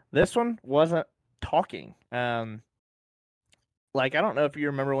this one wasn't talking. Like I don't know if you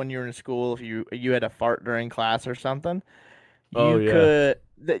remember when you were in school, if you had a fart during class or something. Oh, You yeah.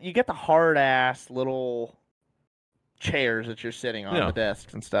 you get the hard ass little chairs that you're sitting on Yeah. the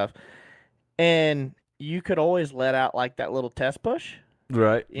desks and stuff, and you could always let out like that little test push.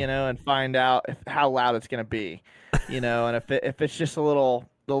 Right. And find out how loud it's gonna be, and if it's just the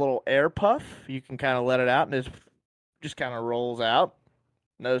little air puff, you can kind of let it out and it just kind of rolls out,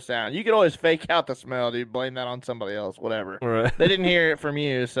 no sound. You can always fake out the smell, dude. Blame that on somebody else, whatever. Right. They didn't hear it from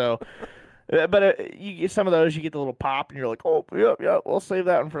you, so. But you get some of those, you get the little pop, and you're like, oh, yep, we'll save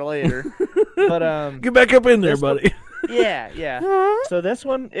that one for later. But Get back up in there, this one- buddy. yeah. So this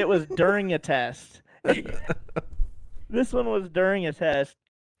one, it was during a test. This one was during a test.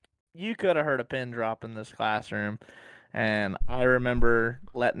 You could have heard a pin drop in this classroom, and I remember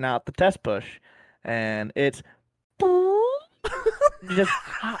letting out the test push, and it's just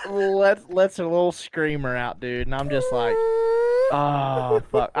lets a little screamer out, dude, and I'm just like, Oh,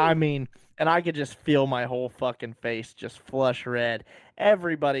 fuck. I mean, and I could just feel my whole fucking face just flush red.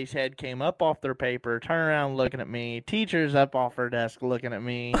 Everybody's head came up off their paper, turn around looking at me. Teachers up off her desk looking at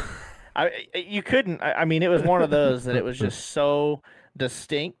me. You couldn't. I mean, it was one of those that it was just so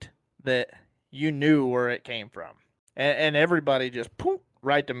distinct that you knew where it came from. And everybody just poof,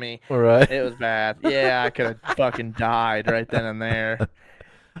 right to me. All right. It was bad. Yeah, I could have fucking died right then and there.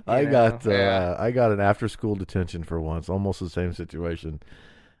 I got an after school detention for once, almost the same situation.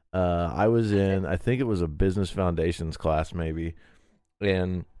 I was in, I think it was a business foundations class maybe,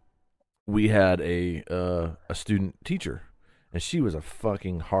 and we had a student teacher, and she was a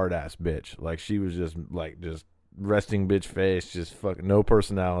fucking hard ass bitch. Like she was just resting bitch face, just fucking no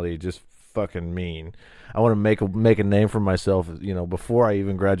personality, just fucking mean. I want to make a name for myself, before I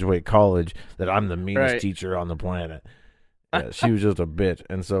even graduate college, that I'm the meanest teacher on the planet. Yeah, she was just a bitch.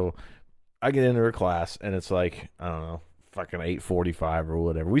 And so I get into her class, and it's like, I don't know, fucking 8:45 or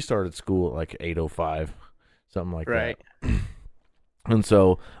whatever. We started school at like 8:05, something like that. And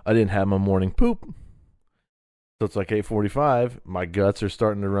so I didn't have my morning poop. So it's like 8:45. My guts are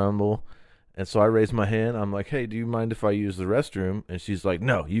starting to rumble. And so I raise my hand. I'm like, hey, do you mind if I use the restroom? And she's like,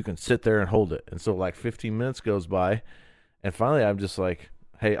 no, you can sit there and hold it. And so like 15 minutes goes by. And finally I'm just like,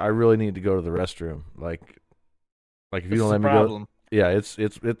 hey, I really need to go to the restroom. Like if you don't let me go, yeah, it's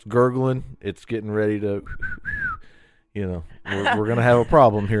gurgling. It's getting ready to, we're gonna have a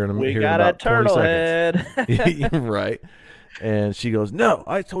problem here in about 20 seconds. Right. And she goes, no,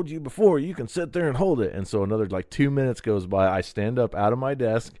 I told you before, you can sit there and hold it. And so another like 2 minutes goes by. I stand up out of my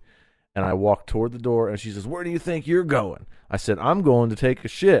desk and I walk toward the door. And she says, where do you think you're going? I said, I'm going to take a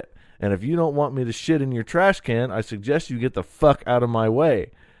shit. And if you don't want me to shit in your trash can, I suggest you get the fuck out of my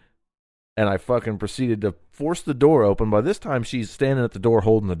way. And I fucking proceeded to force the door open. By this time, she's standing at the door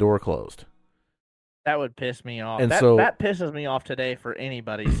holding the door closed. That would piss me off. And that pisses me off today for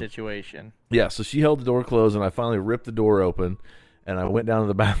anybody's situation. Yeah, so she held the door closed, and I finally ripped the door open, and I went down to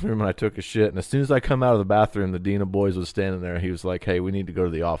the bathroom, and I took a shit. And as soon as I come out of the bathroom, the dean of boys was standing there. He was like, hey, we need to go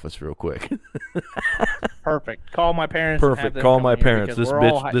to the office real quick. Perfect. Call my parents. Perfect. Call my parents. This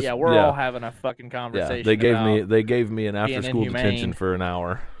bitch. We're all having a fucking conversation. Yeah, they gave me an after-school detention for an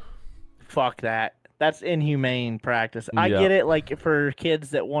hour. Fuck that. That's inhumane practice. I get it, like, for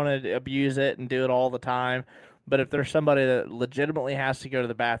kids that want to abuse it and do it all the time. But if there's somebody that legitimately has to go to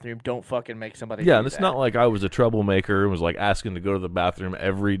the bathroom, don't fucking make somebody do and it's not like I was a troublemaker and was, like, asking to go to the bathroom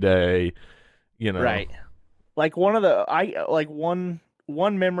every day, Right. Like, one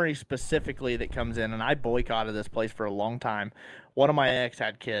memory specifically that comes in, and I boycotted this place for a long time. One of my ex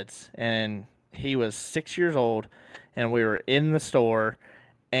had kids, and he was 6 years old, and we were in the store,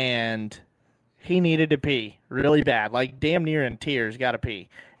 and he needed to pee really bad, like damn near in tears, got to pee.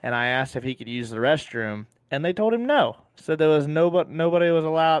 And I asked if he could use the restroom, and they told him no. So there was nobody was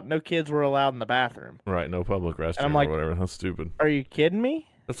allowed, no kids were allowed in the bathroom. Right, no public restroom or whatever. That's stupid. Are you kidding me?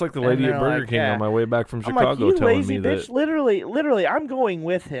 That's like the lady at Burger King on my way back from Chicago telling me that. Literally, I'm going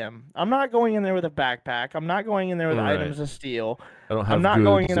with him. I'm not going in there with a backpack. I'm not going in there with items to steal. I'm not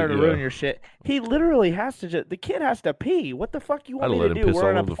going in there to ruin your shit. He literally has to the kid has to pee. What the fuck you want me to do?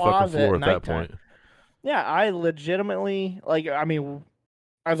 We're in a closet at that point. Yeah, I legitimately,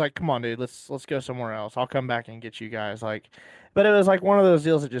 I was like, come on, dude, let's go somewhere else. I'll come back and get you guys. But it was like one of those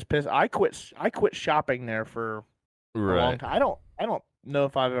deals that just pissed. I quit shopping there for a long time. I don't know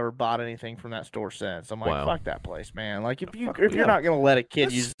if I've ever bought anything from that store since. I'm like, fuck that place, man. Like, if you're not gonna let a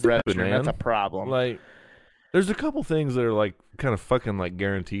kid use the restroom, that's a problem. Like, there's a couple things that are like kind of fucking like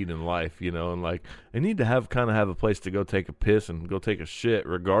guaranteed in life, and like I need to have a place to go take a piss and go take a shit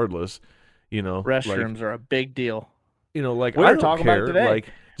regardless, Restrooms are a big deal. Like we were I don't talking care. About today.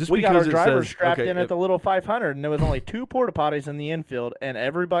 Like, just we got our because driver strapped in at the little 500, and there was only 2 porta potties in the infield, and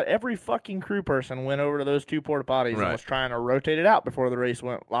every fucking crew person went over to those 2 porta potties and was trying to rotate it out before the race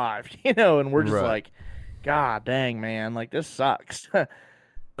went live, and we're just like, God dang, man, like, this sucks.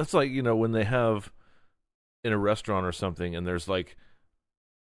 That's like, when they have in a restaurant or something, and there's like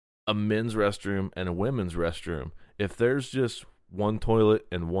a men's restroom and a women's restroom. If there's just one toilet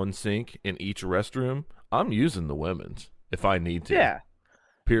and one sink in each restroom, I'm using the women's if I need to. Yeah.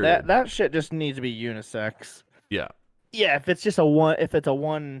 Period. That shit just needs to be unisex. Yeah. Yeah, if it's just a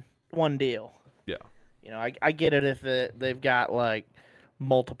one deal. Yeah. I get it if they've got like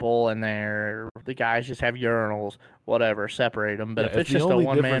multiple in there, the guys just have urinals, whatever, separate them. But if it's just a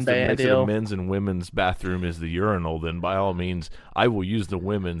one-man band deal, the men's and women's bathroom is the urinal, then by all means, I will use the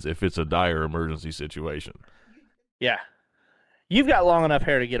women's if it's a dire emergency situation. Yeah. You've got long enough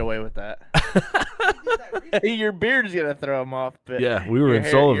hair to get away with that. Your beard's gonna throw him off, but Yeah, we were your in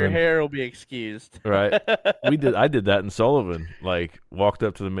hair, Sullivan. Your hair will be excused. Right. I did that in Sullivan. Like, walked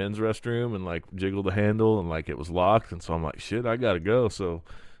up to the men's restroom and like jiggled the handle and like it was locked, and so I'm like, shit, I gotta go. So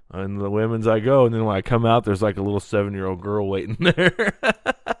in the women's I go, and then when I come out, there's like a little 7-year-old girl waiting there.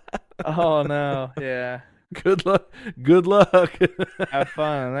 Oh no, yeah. Good luck. Good luck. Have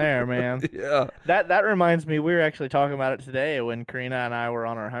fun there, man. Yeah. That reminds me, we were actually talking about it today when Karina and I were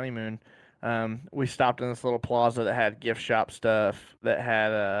on our honeymoon. We stopped in this little plaza that had gift shop stuff, that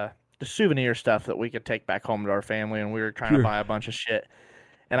had the souvenir stuff that we could take back home to our family, and we were trying to buy a bunch of shit.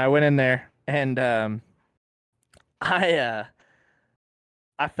 And I went in there, and I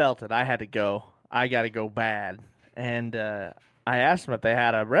felt it. I had to go. I got to go bad. And I asked them if they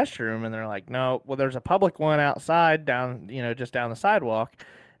had a restroom, and they're like, no. Well, there's a public one outside down, just down the sidewalk.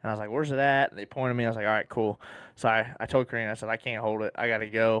 And I was like, where's it at? And they pointed me. I was like, all right, cool. So I told Karina, I said, I can't hold it. I got to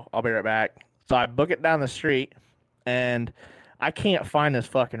go. I'll be right back. So I book it down the street, and I can't find this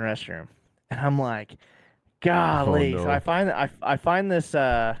fucking restroom. And I'm like, golly. Oh, no. So I find this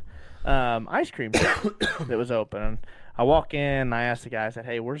ice cream shop that was open. And I walk in, and I asked the guy, I said,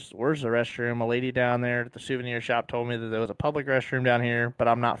 hey, where's the restroom? A lady down there at the souvenir shop told me that there was a public restroom down here, but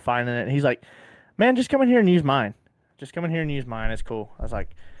I'm not finding it. And he's like, man, just come in here and use mine. Just come in here and use mine. It's cool. I was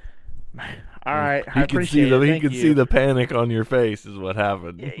like, all right, I appreciate it. He could see the panic on your face is what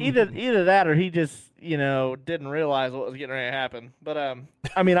happened. Either that or he just, didn't realize what was getting ready to happen. But,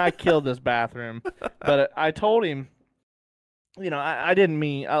 I killed this bathroom. But I told him, I didn't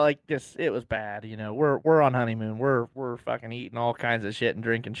mean, it was bad. We're on honeymoon. We're fucking eating all kinds of shit and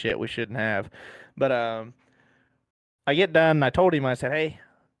drinking shit we shouldn't have. But I get done, and I told him, I said, hey,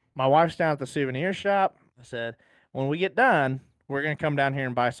 my wife's down at the souvenir shop. I said, when we get done, we're going to come down here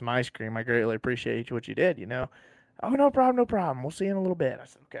and buy some ice cream. I greatly appreciate what you did, Oh, no problem. We'll see you in a little bit. I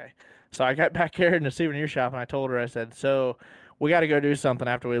said, okay. So I got back here in the souvenir shop, and I told her, I said, so we got to go do something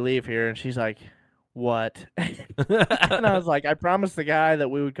after we leave here. And she's like, what? And I was like, I promised the guy that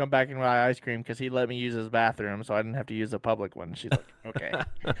we would come back and buy ice cream because he let me use his bathroom so I didn't have to use the public one. She's like, okay.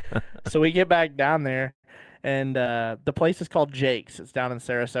 So we get back down there, and the place is called Jake's. It's down in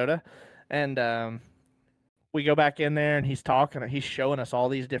Sarasota. And we go back in there, and he's showing us all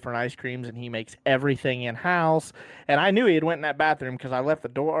these different ice creams, and he makes everything in-house. And I knew he had went in that bathroom because I left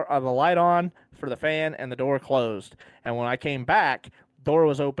the light on for the fan and the door closed. And when I came back, door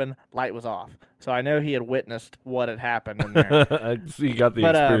was open, light was off. So I know he had witnessed what had happened in there. So you got the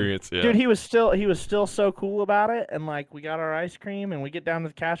experience, yeah. Dude, he was still so cool about it. And like, we got our ice cream, and we get down to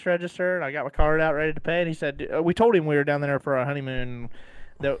the cash register, and I got my card out ready to pay. And he said, we told him we were down there for our honeymoon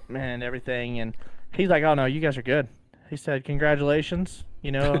and everything. And he's like, oh no, you guys are good. He said, congratulations.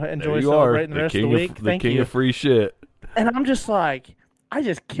 Enjoy celebrating the rest of the week. Thank you. The king of free shit. And I'm just like, I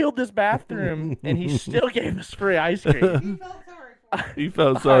just killed this bathroom, and he still gave us free ice cream. He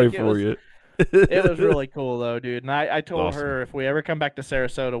felt sorry for you. It was really cool, though, dude. And I told awesome. her if we ever come back to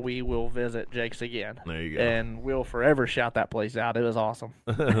Sarasota, we will visit Jake's again. There you go. And we'll forever shout that place out. It was awesome.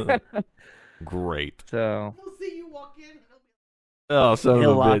 Great. So He'll see you walk in. Oh, son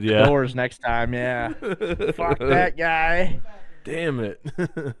he'll of a lock bitch, the yeah. doors next time, yeah. Fuck that guy. Damn it.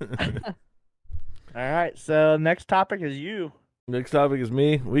 All right, so next topic is you. Next topic is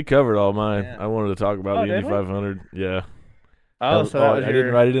me. We covered all mine. Yeah. I wanted to talk about the did Indy we? 500. Yeah. Oh, so that was I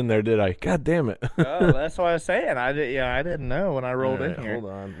didn't write it in there, did I? God damn it. Oh, that's what I was saying. I didn't know when I rolled in here.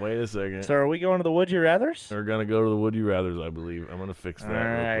 Hold on. Wait a second. So are we going to the Would You Rathers? We're going to go to the Would You Rathers, I believe. I'm going to fix that All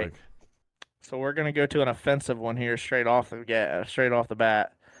real right. quick. So we're gonna go to an offensive one here, straight off the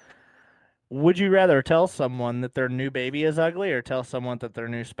bat. Would you rather tell someone that their new baby is ugly, or tell someone that their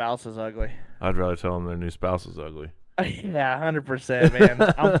new spouse is ugly? I'd rather tell them their new spouse is ugly. Yeah, 100%,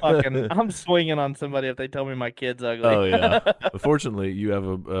 man. I'm swinging on somebody if they tell me my kid's ugly. Oh, yeah. Unfortunately, you have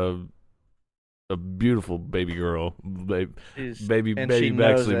a beautiful baby girl. Baby she knows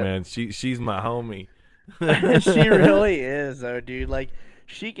Bexley, it. man. She's my homie. She really is, though, dude. Like,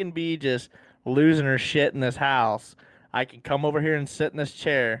 she can be just losing her shit in this house. I can come over here and sit in this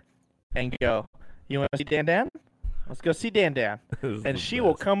chair and go, you want to see Dan Dan? Let's go see Dan Dan. And she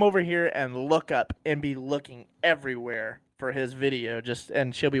will come over here and look up and be looking everywhere for his video,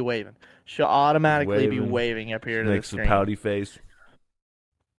 and she'll be waving. She'll automatically be waving up here to the Makes screen. a pouty face.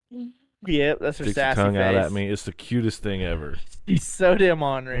 Yep, that's her Sticks sassy her tongue face. out at me. It's the cutest thing ever. She's so damn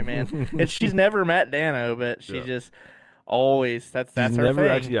ornery, man. And she's never met Dano, but she just always that's her thing.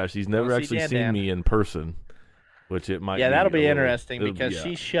 She's never actually Dan seen Dan. me in person, which it might. Yeah, that'll be a little- interesting it'll- because yeah.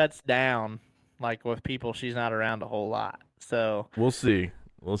 she shuts down like with people she's not around a whole lot. So We'll see.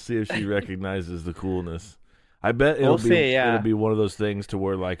 We'll see if she recognizes the coolness. I bet We'll see, yeah. it'll be one of those things to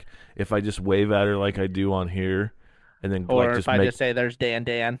where like if I just wave at her like I do on here, and then Or like if I just say there's Dan,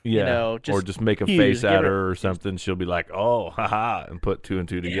 or just make a cues, face give at her- her or something, she'll be like, "Oh, haha," and put two and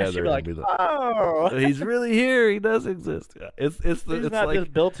two Yeah, together she'll be like, and be oh, "He's really here. He does exist." Yeah. It's he's not like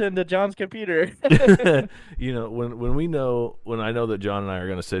just built into John's computer. you know when I know that John and I are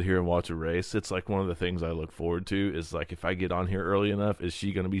going to sit here and watch a race, it's like one of the things I look forward to is like if I get on here early enough, is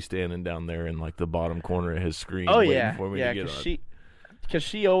she going to be standing down there in like the bottom corner of his screen Oh waiting yeah, for me yeah, to get on? because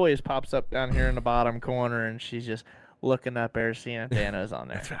she always pops up down here in the bottom corner, and she's just looking up there, seeing if Dano's on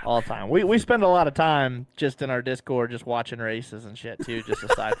there all the time. We spend a lot of time just in our Discord, just watching races and shit too, just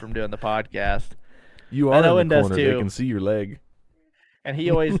aside from doing the podcast. You I are know in the Owen does corner. They too. can see your leg. And he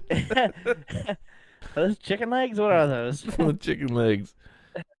always those chicken legs. What are those? Chicken legs.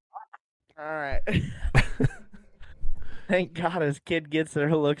 All right. Thank God his kid gets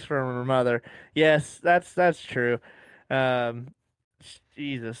their looks from her mother. Yes, that's true.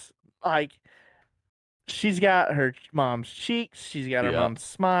 Jesus, like she's got her mom's cheeks, she's got her Yeah. mom's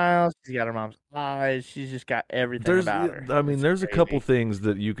smile, she's got her mom's eyes. She's just got everything There's, about her. I mean, It's there's a couple crazy. things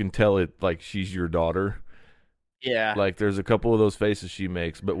that you can tell it like she's your daughter. Yeah, Like there's a couple of those faces she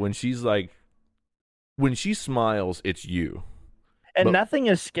makes, but when she smiles, it's you. and but- nothing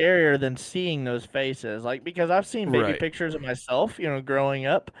is scarier than seeing those faces. Like because I've seen baby Right. pictures of myself, growing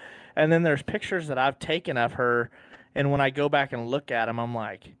up, and then there's pictures that I've taken of her, and when I go back and look at them, I'm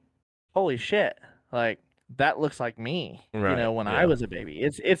like, holy shit, like that looks like me, Right, when yeah. I was a baby.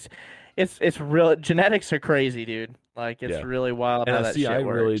 It's real. Genetics are crazy, dude. Like it's Yeah. really wild And how I that see, shit I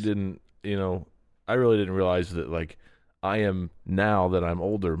works. really didn't, I really didn't realize that like I am now that I'm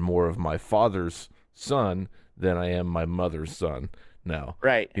older more of my father's son than I am my mother's son now.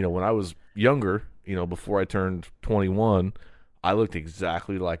 Right. When I was younger, before I turned 21, I looked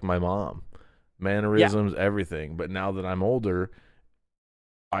exactly like my mom. Mannerisms, everything. But now that I'm older,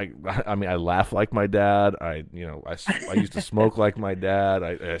 I mean, I laugh like my dad. I used to smoke like my dad.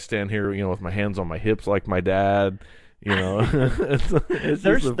 I stand here, with my hands on my hips like my dad. It's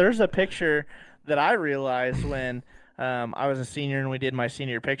just There's a picture that I realized when I was a senior and we did my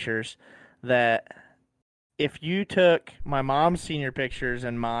senior pictures that if you took my mom's senior pictures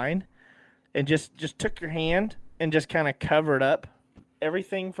and mine and just took your hand and just kind of covered up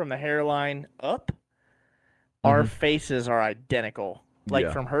everything from the hairline up, our faces are identical. Like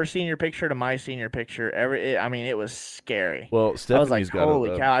Yeah. from her senior picture to my senior picture, it was scary. well, I was Stephanie's like, got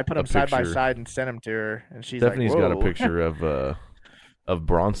holy cow! I put them side by picture. side and sent them to her, and she's Stephanie's like, got a "Whoa." picture of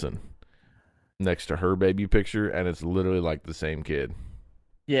Bronson next to her baby picture, and it's literally like the same kid.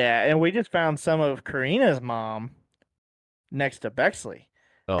 Yeah, and we just found some of Karina's mom next to Bexley.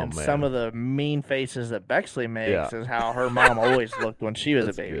 Oh and man, some of the mean faces that Bexley makes Yeah. is how her mom always looked when she was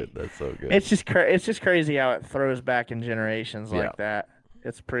that's a baby. good. That's so good. It's just crazy how it throws back in generations like that.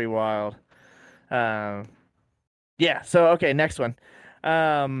 It's pretty wild. Yeah. So okay, next one.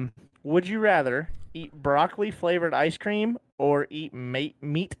 Would you rather eat broccoli flavored ice cream or eat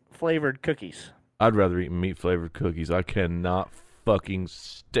meat flavored cookies? I'd rather eat meat flavored cookies. I cannot fucking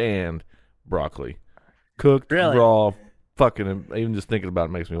stand broccoli, cooked, Really? raw. Fucking even just thinking about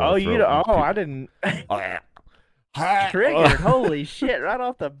it makes me want Oh, to throw up. I didn't. Triggered. Holy shit! Right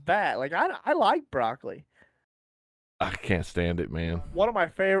off the bat, like I like broccoli. I can't stand it, man. One of my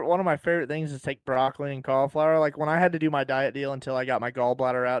favorite things is take broccoli and cauliflower. Like when I had to do my diet deal until I got my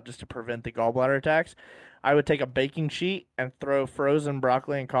gallbladder out just to prevent the gallbladder attacks, I would take a baking sheet and throw frozen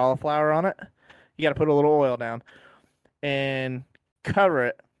broccoli and cauliflower on it. You got to put a little oil down and cover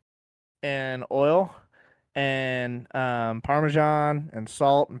it in oil and Parmesan and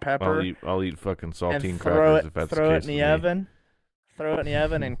salt and pepper. I'll eat fucking and saltine throw crackers it if that's throw the it case in the with me. oven. Throw it in the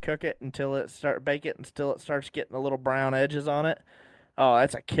oven and cook it until it starts getting the little brown edges on it. Oh,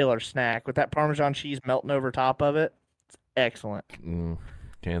 that's a killer snack with that Parmesan cheese melting over top of it. It's excellent.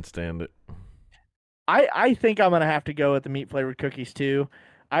 Can't stand it. I think I'm gonna have to go with the meat flavored cookies too.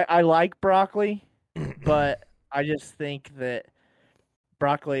 I like broccoli, but I just think that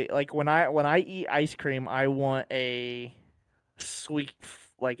broccoli, like when I eat ice cream, I want a sweet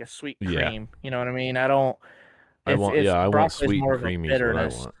cream. Yeah. You know what I mean? I don't. I want broccoli's sweet more and of a creamy is what I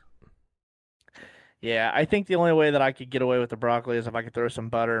bitterness. want. Yeah, I think the only way that I could get away with the broccoli is if I could throw some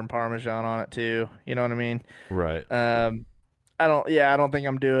butter and Parmesan on it too. You know what I mean? Right. I don't think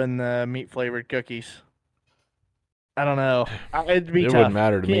I'm doing the meat flavored cookies. I don't know. It'd be It tough. wouldn't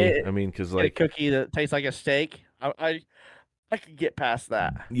matter to me. Get- I mean, because Get a like, cookie that tastes like a steak. I could get past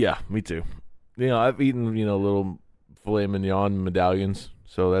that. yeah, me too. I've eaten little filet mignon medallions,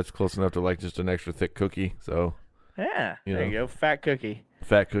 so that's close enough to like just an extra thick cookie. So Yeah, You there know. you go. Fat cookie.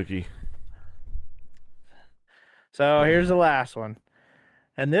 fat cookie. So here's the last one.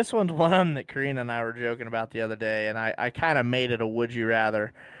 And this one's one that Karina and I were joking about the other day, and I kind of made it a would you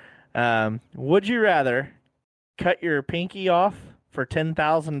rather. Would you rather cut your pinky off for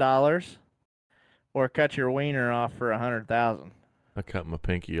 $10,000 or cut your wiener off for $100,000? I cut my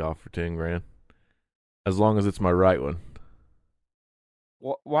pinky off for 10 grand. As long as it's my right one.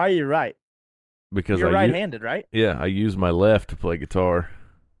 Why are you right? Because you're right-handed, right? Yeah, I use my left to play guitar.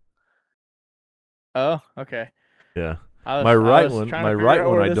 Oh, okay. Yeah. My right one I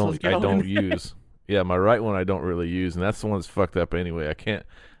don't use. Yeah, my right one I don't really use, and that's the one that's fucked up anyway. I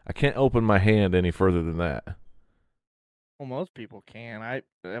can't open my hand any further than that. Well, most people can.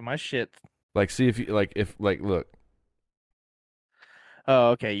 My shit. Like, see if you look. Oh,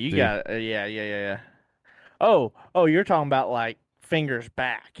 okay. You got it. Yeah. Oh, you're talking about like fingers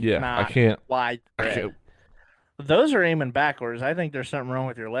back. Yeah, I can't. Wide. Those are aiming backwards. I think there's something wrong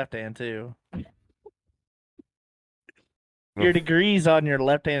with your left hand too. Your degrees on your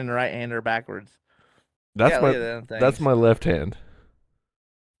left hand and right hand are backwards. That's my left hand.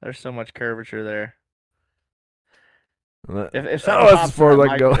 There's so much curvature there. If something pops as far as I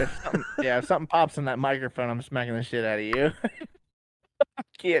can go. If something pops in that microphone, I'm smacking the shit out of you.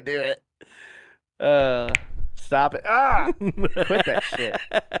 Can't do it. Stop it. Quit that shit.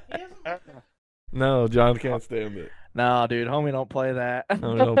 No, John can't stand it. No, dude, homie, don't play that.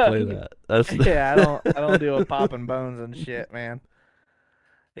 Homie, don't play that. I don't do a popping bones and shit, man.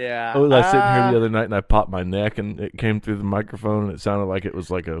 Yeah. I was sitting here the other night and I popped my neck and it came through the microphone and it sounded like it was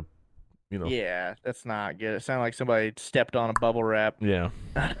like a, Yeah, that's not good. It sounded like somebody stepped on a bubble wrap. Yeah.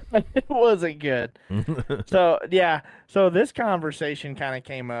 It wasn't good. So this conversation kind of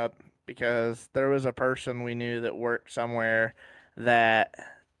came up because there was a person we knew that worked somewhere that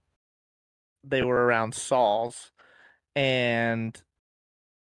they were around saws and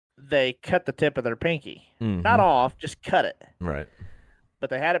they cut the tip of their pinky. Mm-hmm. Not off, just cut it. Right. But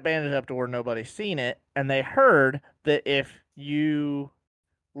they had it bandaged up to where nobody's seen it, and they heard that if you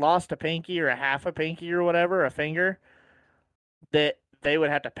lost a pinky or a half a pinky or whatever, a finger, that they would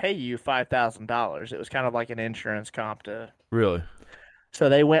have to pay you $5,000. It was kind of like an insurance comp to. Really? So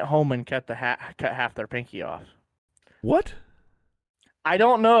they went home and cut half their pinky off. What? I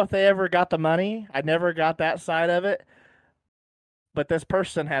don't know if they ever got the money. I never got that side of it. But this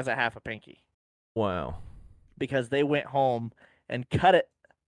person has a half a pinky. Wow. Because they went home and cut it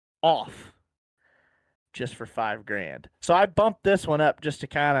off just for $5,000. So I bumped this one up just to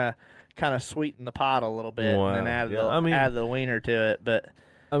kind of sweeten the pot a little bit. Wow. And then add the wiener to it. But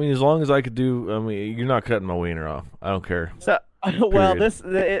I mean, as long as I could you're not cutting my wiener off. I don't care. So well,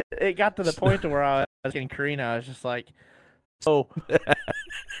 it got to the point to where I was in Karina. I was just like, so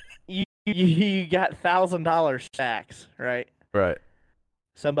you got $1,000 stacks, right? Right.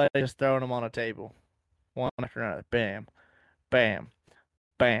 Somebody just throwing them on a table, one after another. Bam, bam,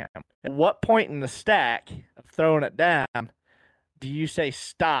 bam. At what point in the stack of throwing it down do you say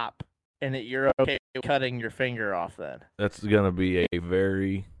stop and that you're okay with cutting your finger off then? That's going to be a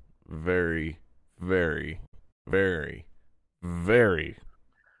very, very, very, very, very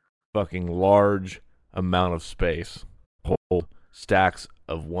fucking large amount of space. Whole stacks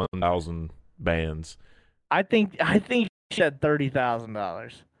of 1,000 bands. I think she said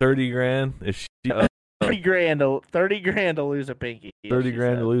 $30,000. 30 grand? If she $30,000 to lose a pinky. 30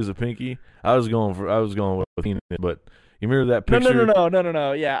 grand to lose a pinky? I was going with penis, but you remember that picture?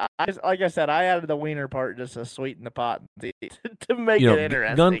 No. Yeah, like I said, I added the wiener part just to sweeten the pot to make it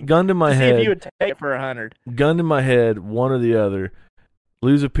interesting. Gun to my head. See if you would take it for 100. Gun to my head, one or the other.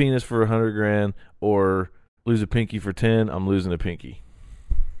 Lose a penis for 100 grand or lose a pinky for 10. I'm losing a pinky.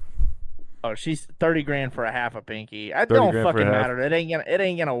 Oh, she's 30 grand for a half a pinky. I don't fucking matter. It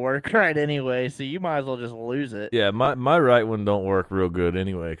ain't gonna work right anyway. So you might as well just lose it. Yeah, my right one don't work real good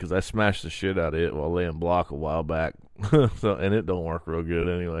anyway because I smashed the shit out of it while laying block a while back. And it don't work real good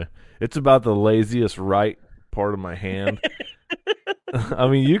anyway. It's about the laziest right part of my hand. I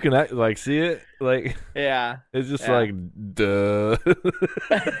mean, you can see it, yeah. It's just like duh.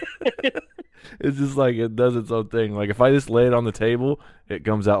 It's just like it does its own thing. Like if I just lay it on the table, it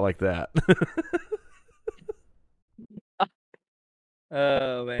comes out like that.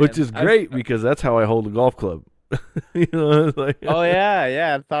 Oh man, which is great because that's how I hold a golf club. Oh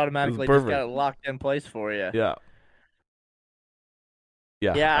yeah, it's automatically just got it locked in place for you. Yeah.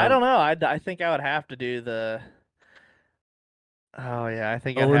 I don't know. I think I would have to do the. Oh yeah, I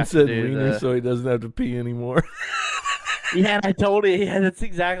think I'd have to do weenie so he doesn't have to pee anymore. Yeah, and I told him. Yeah, that's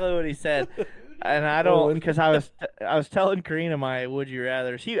exactly what he said. And I don't, because I was telling Karina my would you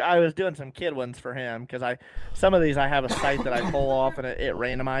rather's. I was doing some kid ones for him because some of these I have a site that I pull off and it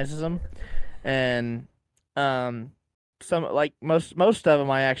randomizes them, and some like most of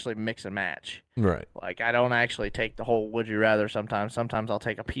them I actually mix and match. Right. Like I don't actually take the whole would you rather sometimes. Sometimes I'll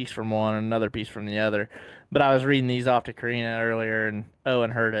take a piece from one and another piece from the other. But I was reading these off to Karina earlier and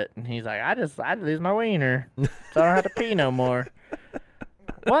Owen heard it and he's like, I lose my wiener. So I don't have to pee no more.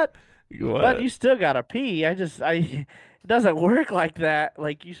 What? But you still gotta pee. It doesn't work like that.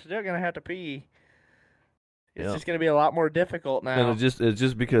 Like you still gonna have to pee. It's just gonna be a lot more difficult now. And it's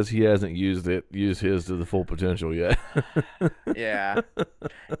just because he hasn't used his to the full potential yet. Yeah.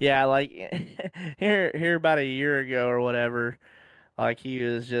 Yeah, like here about a year ago or whatever, like he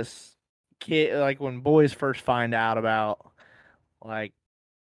was just like when boys first find out about like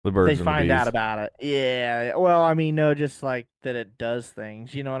The birds they and the find bees. out about it. Yeah. Well, I mean, no, just like that it does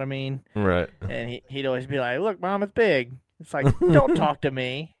things, you know what I mean? Right. And he'd always be like, "Look, Mom, it's big." It's like, "Don't talk to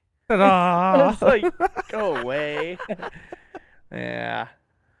me." Ta-da! It's like, "Go away." Yeah.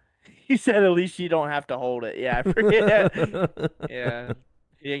 He said at least you don't have to hold it. Yeah, I forget. Yeah.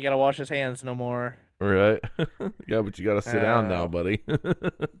 He ain't gotta wash his hands no more. Right. Yeah, but you got to sit down now, buddy.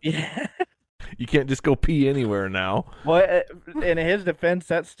 Yeah. You can't just go pee anywhere now. Well, in his defense,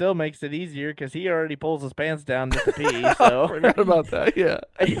 that still makes it easier because he already pulls his pants down just to pee. I So forgot about that. Yeah.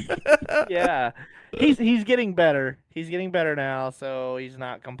 yeah, he's getting better. He's getting better now, so he's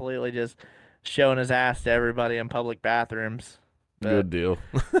not completely just showing his ass to everybody in public bathrooms. Good deal.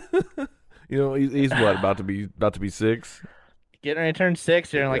 You know, he's what, about to be 6? Getting ready to turn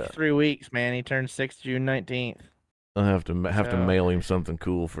 6 here in like Yeah. 3 weeks, man. He turns 6 June 19th. I'll have to So- mail him something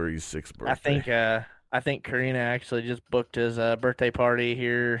cool for his 6th birthday. I think Karina actually just booked his birthday party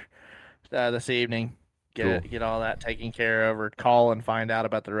here this evening. Get all that taken care of, or call and find out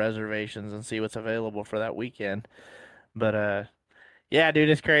about the reservations and see what's available for that weekend. But yeah, dude,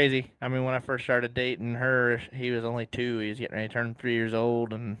 it's crazy. I mean, when I first started dating her, he was only 2. He was getting ready to turn 3 years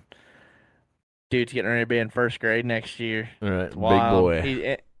old, and dude's getting ready to be in first grade next year. All right, It's big wild.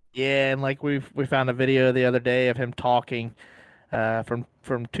 boy. Yeah, and like we found a video the other day of him talking from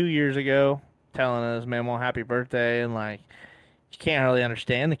 2 years ago, telling his mama happy birthday, and like you can't really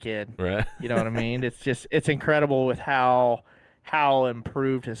understand the kid. Right. You know what I mean? It's incredible with how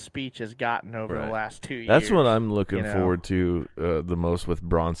improved his speech has gotten over the Right. last 2 years. That's what I'm looking you know? forward to the most with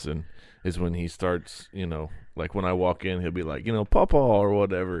Bronson is when he starts, like when I walk in, he'll be like, Papa or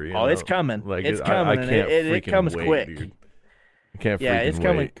whatever. Oh, it's coming. Like It's I coming, and can't it freaking comes wait, quick. dude. I can't Yeah, freaking it's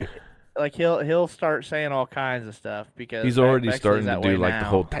coming. wait. Like he'll start saying all kinds of stuff because He's already Bexley's starting to that do way like the now.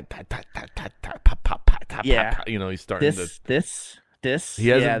 whole tat tat tat tat tat tat pop pop pop tap Yeah. pop. He's starting to. This. He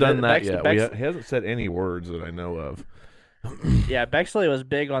hasn't yeah, done that yet. Bex- He hasn't said any words that I know of. Yeah, Bexley was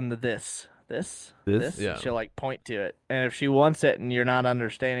big on the this. Yeah. She'll like point to it, and if she wants it and you're not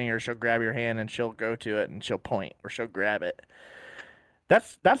understanding her, she'll grab your hand and she'll go to it and she'll point or she'll grab it.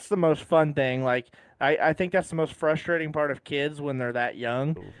 That's the most fun thing. Like I think that's the most frustrating part of kids when they're that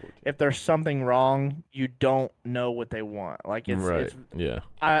young. If there's something wrong, you don't know what they want. Like it's Yeah.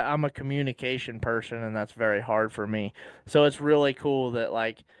 I'm a communication person, and that's very hard for me. So it's really cool that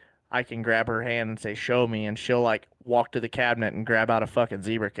like I can grab her hand and say, "Show me," and she'll like walk to the cabinet and grab out a fucking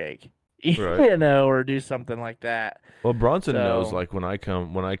zebra cake, Right. or do something like that. Well, Bronson knows. So- Like when I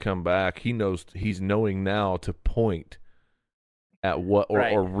come back, he knows. He's knowing now to point at what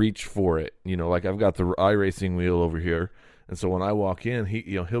Right. or reach for it. Like I've got the iRacing wheel over here, and so when I walk in,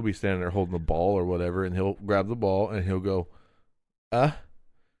 he'll be standing there holding the ball or whatever, and he'll grab the ball and he'll go, and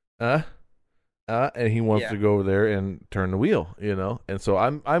he wants Yeah. to go over there and turn the wheel. And so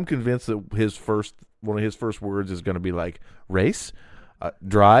I'm convinced that one of his first words is going to be like race,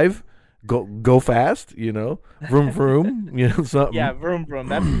 drive. Go fast, vroom vroom, something. Yeah, vroom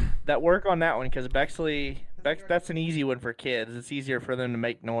vroom. That work on that one because Bexley. That's an easy one for kids. It's easier for them to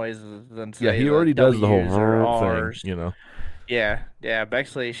make noises than say Yeah, he the already does the whole W's or vroom R's. thing, Yeah.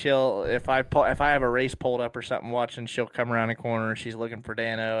 Bexley, she'll if I have a race pulled up or something watching, she'll come around the corner and she's looking for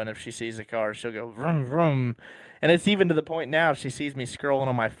Dano, and if she sees the car, she'll go vroom vroom, and it's even to the point now if she sees me scrolling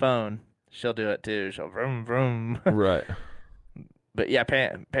on my phone, she'll do it too. She'll vroom vroom. Right. But yeah,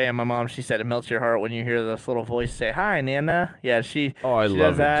 Pam, my mom, she said it melts your heart when you hear this little voice say "Hi, Nana." Yeah, she. Oh, I she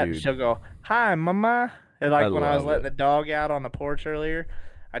love does that. it, dude. She'll go "Hi, Mama." And like when I was love letting it. the dog out on the porch earlier,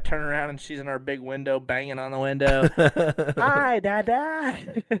 I turn around and she's in our big window banging on the window. Hi, Dada.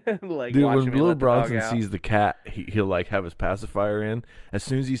 Like Dude, watching when me Blue let the dog Bronson out. sees the cat, he'll like have his pacifier in. As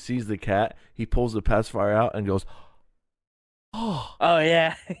soon as he sees the cat, he pulls the pacifier out and goes, "Oh, Oh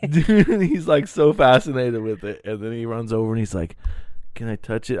yeah. dude!" And he's like so fascinated with it, and then he runs over and he's like, "Can I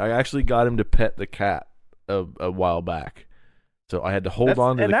touch it?" I actually got him to pet the cat a while back, so I had to hold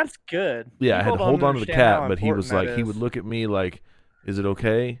on to and the that's good. yeah, I had to hold on to the understand how cat, but he was important like, that he is. would look at me like Is it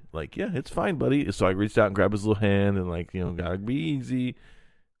okay? Like, yeah, it's fine, buddy. So I reached out and grabbed his little hand and like, gotta be easy.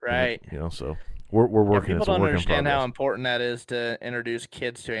 Right. So we're working. People it's a don't work in understand how progress. important that is to introduce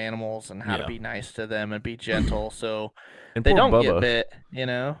kids to animals and how to Yeah. be nice to them and be gentle so And they poor don't Bubba, get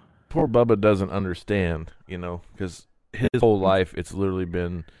bit. poor Bubba doesn't understand, because his whole life it's literally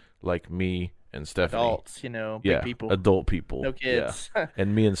been like me and Stephanie. Adults, big Yeah, people. adult people. No kids. Yeah.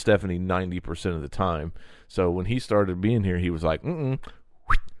 And me and Stephanie 90% of the time. So when he started being here, he was like,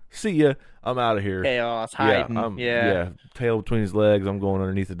 see ya. I'm out of here. Chaos, hiding. Yeah. Tail between his legs. I'm going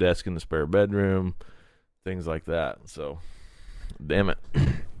underneath the desk in the spare bedroom. Things like that. So, damn it.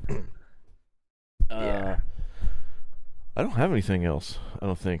 Yeah. I don't have anything else, I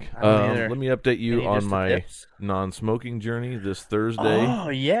don't think. I don't either. Let me update you Any on just the my tips? non-smoking journey. This Thursday Oh,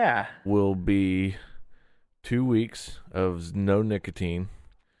 yeah. will be 2 weeks of no nicotine.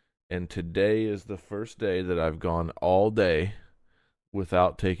 And today is the first day that I've gone all day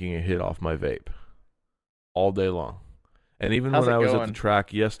without taking a hit off my vape. All day long. And even How's when it I was at going? the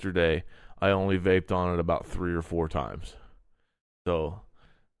track yesterday, I only vaped on it about 3 or 4 times. So,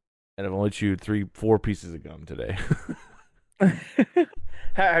 and I've only chewed 4 pieces of gum today.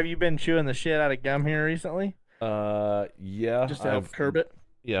 Have you been chewing the shit out of gum here recently? Yeah. Just to help curb it?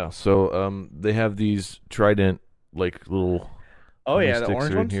 Yeah, so they have these Trident like little Oh, how many yeah, the sticks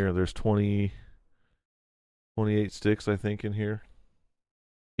orange are in ones? here. There's 28 sticks I think in here.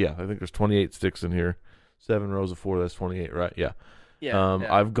 Yeah, I think there's 28 sticks in here. 7 rows of 4, that's 28, right? Yeah. Yeah.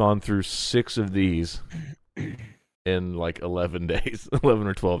 I've gone through 6 of these in like 11 days, 11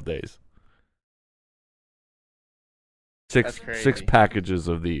 or 12 days. That's 6 crazy. packages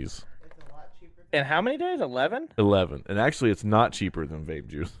of these. In how many days? 11? 11. And actually it's not cheaper than vape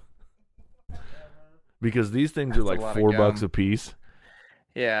juice. Because these things are That's a like lot of $4 gum. a piece.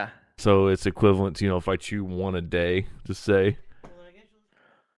 Yeah. So it's equivalent to, if I chew 1 a day, just say.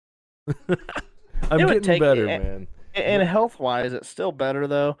 I'm It would getting take- better, and- man. And health-wise, it's still better,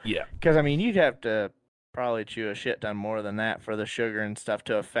 though. Yeah. Because, you'd have to probably chew a shit ton more than that for the sugar and stuff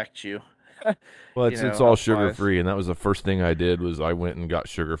to affect you. Well, you it's know, all health-wise. sugar free, and that was the first thing I did was I went and got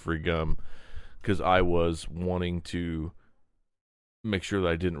sugar free gum because I was wanting to make sure that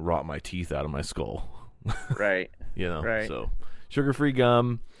I didn't rot my teeth out of my skull. Right. Right. So sugar free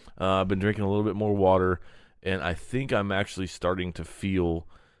gum. I've been drinking a little bit more water, and I think I'm actually starting to feel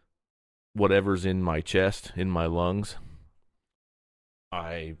whatever's in my chest, in my lungs.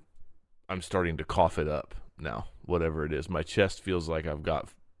 I'm starting to cough it up now, whatever it is. My chest feels like I've got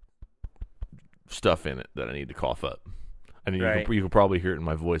stuff in it that I need to cough up. And Right. you can probably hear it in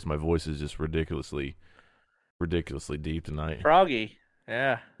my voice. My voice is just ridiculously deep tonight. Froggy.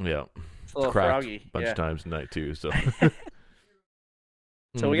 Yeah. Yeah. It's a little Cracked froggy. a bunch Yeah. of times tonight too. So,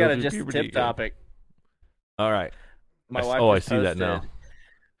 So we Go got a through just puberty tip again. topic. All right. My I s- wife oh, I just see that now.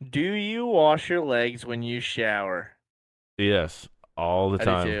 posted, do you wash your legs when you shower? Yes, all the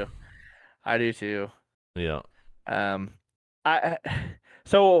time. I do too. Yeah.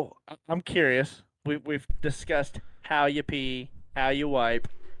 So I'm curious. We've discussed how you pee, how you wipe.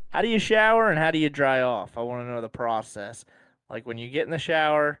 How do you shower and how do you dry off? I want to know the process. Like when you get in the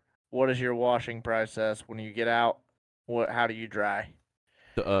shower, what is your washing process? When you get out, how do you dry?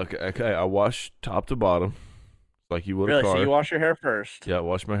 Okay. I wash top to bottom, like you would Really? a car. So you wash your hair first? Yeah,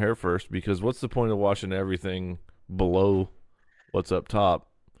 wash my hair first because what's the point of washing everything below what's up top?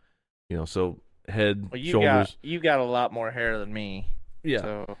 So head, Well, shoulders. you got a lot more hair than me. Yeah.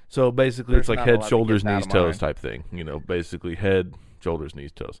 So So basically, there's it's like not a head, lot to shoulders, get out knees, of toes mine. type thing. Basically head, shoulders,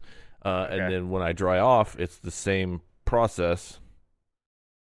 knees, toes. Okay. And then when I dry off, it's the same process.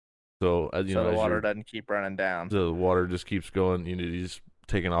 So so the water doesn't keep running down. the water just keeps going. You're just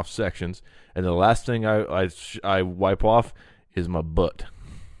taking off sections. And the last thing I wipe off is my butt.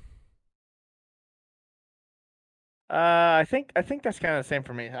 I think that's kind of the same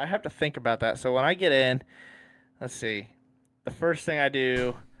for me. I have to think about that. So when I get in, let's see. The first thing I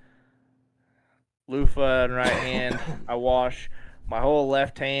do, loofah and right hand, I wash my whole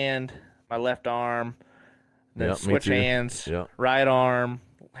left hand, my left arm, then Yep, me switch too. hands, Yeah. right arm,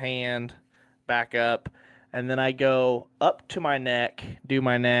 hand, back up, and then I go up to my neck, do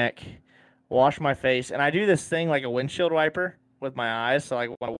my neck, wash my face, and I do this thing like a windshield wiper with my eyes. So like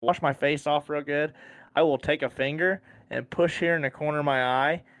when I wash my face off real good, I will take a finger and push here in the corner of my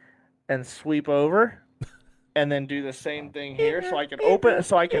eye and sweep over. And then do the same thing here, so I can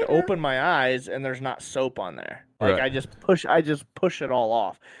open my eyes, and there's not soap on there. Like Right. I just push it all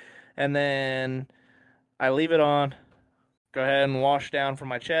off, and then I leave it on. Go ahead and wash down from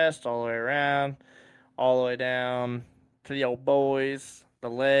my chest all the way around, all the way down to the old boys, the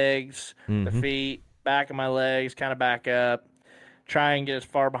legs, the Mhm. feet, back of my legs, kind of back up. try and get as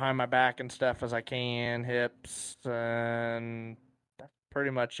far behind my back and stuff as I can, hips, and that's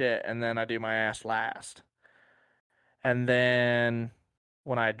pretty much it. And then I do my ass last. And then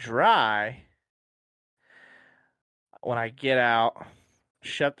when I dry, when I get out,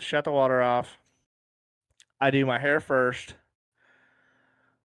 shut the water off. I do my hair first.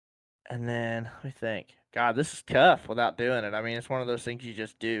 And then let me think. God, this is tough without doing it. I mean, it's one of those things you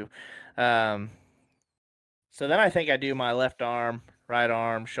just do. So then I think I do my left arm, right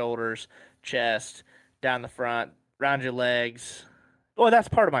arm, shoulders, chest, down the front, round your legs. Oh, that's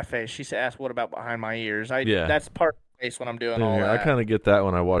part of my face. She asked, "What about behind my ears?" That's part of my face when I'm doing all that. I kind of get that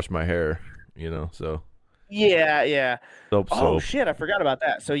when I wash my hair, so. Yeah. Soap. Oh shit, I forgot about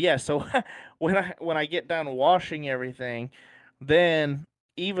that. So yeah, so when I get done washing everything, then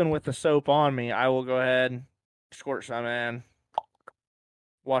even with the soap on me, I will go ahead and squirt some in,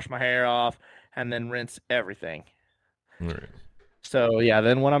 wash my hair off, and then rinse everything. All right. So yeah,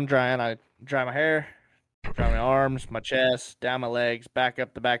 then when I'm drying, I dry my hair, dry my arms, my chest, down my legs, back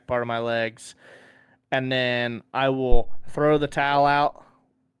up the back part of my legs, and then I will throw the towel out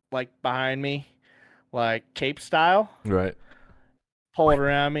like behind me, like cape style. Right. Pull it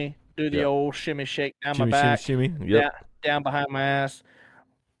around me, do the old shimmy shake down my back, shimmy. Yep. down behind my ass,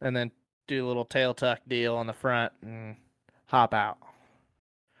 and then do a little tail tuck deal on the front and hop out.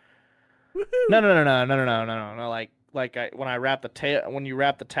 Woo-hoo. No. Like when you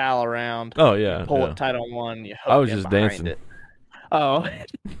wrap the towel around. Oh yeah. Pull it tight on one. You hook I was it just behind dancing. It. Oh,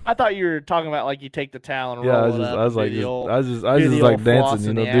 I thought you were talking about like you take the towel and Yeah, roll it up. I was just like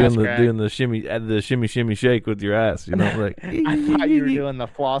dancing, doing the shimmy shake with your ass, like. I thought you were doing the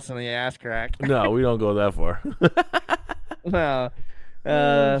floss and the ass crack. No, we don't go that far. No.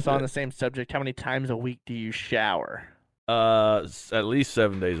 So on the same subject, how many times a week do you shower? At least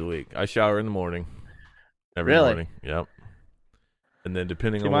 7 days a week. I shower in the morning. Every Really? morning. Yep. And then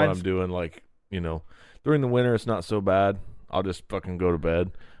depending on what I'm doing, like, during the winter it's not so bad. I'll just fucking go to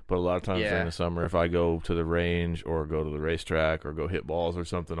bed. But a lot of times during the summer, if I go to the range or go to the racetrack or go hit balls or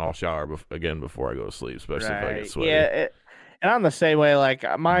something, I'll shower again before I go to sleep, especially if I get sweaty. Yeah, and I'm the same way. Like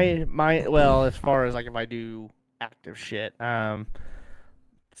well, as far as like if I do active shit,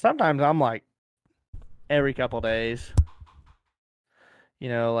 sometimes I'm like every couple days.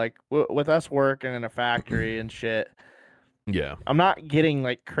 Like with us working in a factory and shit. Yeah. I'm not getting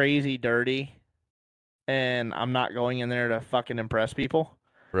like crazy dirty, and I'm not going in there to fucking impress people.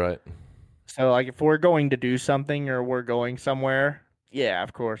 Right. So like if we're going to do something or we're going somewhere, yeah,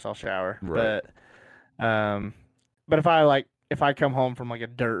 of course I'll shower. Right. But if I come home from like a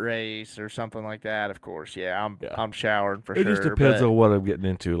dirt race or something like that, of course, I'm showering for sure. It just depends on what I'm getting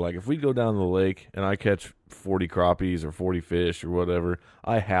into. Like if we go down to the lake and I catch 40 crappies or 40 fish or whatever,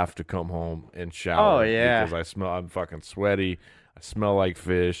 I have to come home and shower. Oh yeah. Because I'm fucking sweaty. I smell like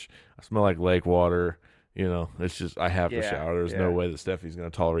fish. I smell like lake water. It's just I have to shower. There's no way that Steffi's going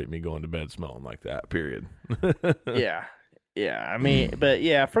to tolerate me going to bed smelling like that. Period. Yeah. I mean, but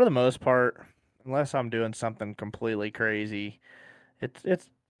yeah, for the most part, unless I'm doing something completely crazy, it's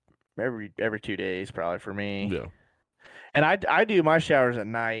every 2 days probably for me. Yeah. And I do my showers at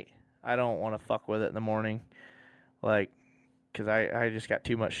night. I don't want to fuck with it in the morning, like, because I just got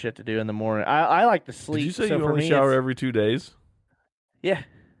too much shit to do in the morning. I like to sleep. Did you say so you for only me, shower every 2 days? Yeah.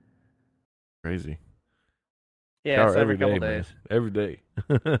 Crazy. Yeah, shower it's every couple days. Man. Every day.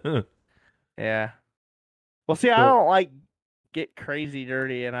 Yeah. Well, see, I don't like get crazy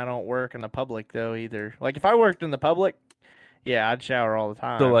dirty, and I don't work in the public though either. Like if I worked in the public, yeah, I'd shower all the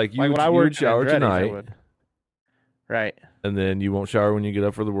time. So like you would shower tonight, right? And then you won't shower when you get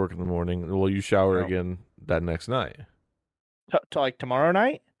up for the work in the morning. Will you shower again that next night? To like tomorrow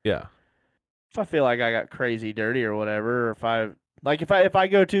night? Yeah. If I feel like I got crazy dirty or whatever, or if I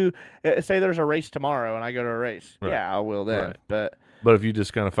go to say there's a race tomorrow and I go to a race, yeah, I will then. Right. But if you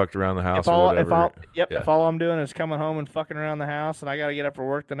just kind of fucked around the house or whatever, if all I'm doing is coming home and fucking around the house and I got to get up for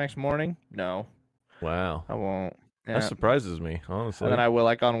work the next morning, no. Wow. I won't. Yeah. That surprises me, honestly. And then I will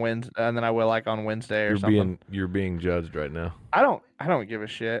like on Wednesday or something. You're being judged right now. I don't give a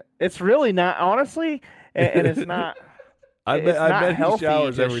shit. It's really not, honestly, and it's not. I bet he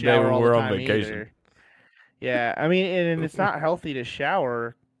showers every day when we're on vacation. Either. Yeah, I mean, and it's not healthy to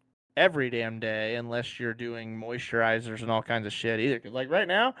shower every damn day unless you're doing moisturizers and all kinds of shit either. 'Cause like right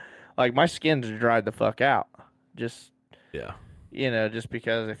now, like my skin's dried the fuck out. Just just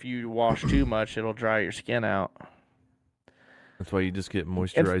because if you wash too much, it'll dry your skin out. That's why you just get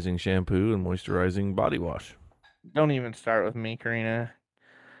moisturizing shampoo and moisturizing body wash. Don't even start with me, Karina.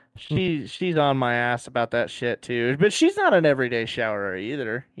 She's on my ass about that shit too. But she's not an everyday showerer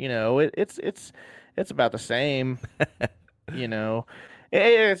either. It's about the same. you know.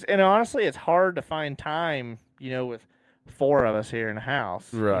 And honestly, it's hard to find time, with 4 of us here in the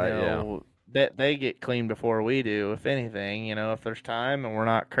house. Right, That they get clean before we do, if anything. If there's time and we're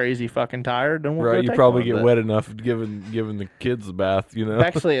not crazy fucking tired, then we'll go Right, you take probably one, get but wet enough giving the kids a bath,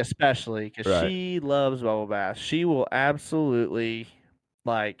 Bexley especially, because Right. she loves bubble baths. She will absolutely,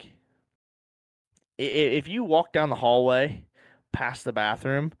 like, if you walk down the hallway past the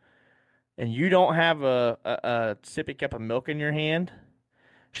bathroom and you don't have a sippy cup of milk in your hand,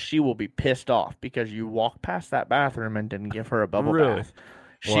 she will be pissed off because you walked past that bathroom and didn't give her a bubble Really? bath.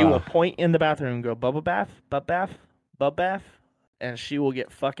 She Wow. will point in the bathroom and go, bubble bath, bub bath, bub bath, and she will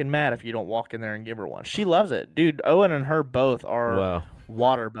get fucking mad if you don't walk in there and give her one. She loves it. Dude, Owen and her both are Wow.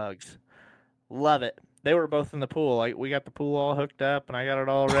 water bugs. Love it. They were both in the pool. Like, we got the pool all hooked up and I got it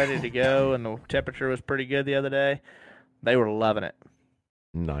all ready to go, and the temperature was pretty good the other day. They were loving it.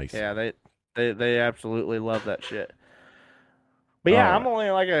 Nice. Yeah, they absolutely love that shit. But yeah, I'm only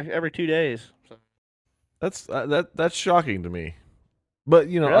like every 2 days. So. That's shocking to me. But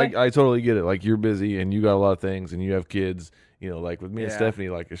Really? I totally get it. Like, you're busy and you got a lot of things and you have kids. Like with me and Yeah. Stephanie,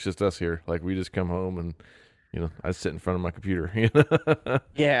 like it's just us here. Like we just come home and I sit in front of my computer.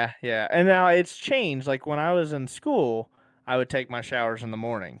 Yeah. And now it's changed. Like when I was in school, I would take my showers in the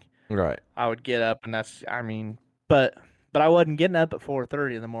morning. Right. I would get up, and but I wasn't getting up at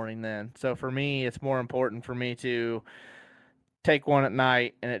 4:30 in the morning then. So for me, it's more important for me to take one at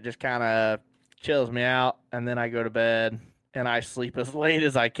night, and it just kind of chills me out, and then I go to bed and I sleep as late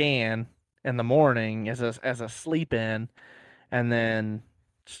as I can in the morning as a sleep in, and then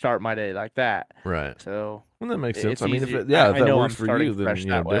start my day like that. Right. So Well, that makes sense. it's I mean, easy. if I that know works I'm for starting you, then fresh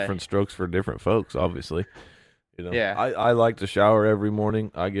that way. different strokes for different folks, obviously. Yeah. I like to shower every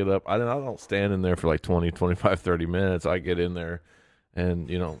morning. I get up. I don't stand in there for like 20, 25, 30 minutes. I get in there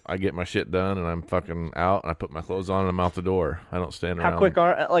and, I get my shit done and I'm fucking out and I put my clothes on and I'm out the door. I don't stand around. How quick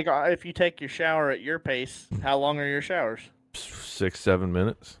if you take your shower at your pace, how long are your showers? 6, 7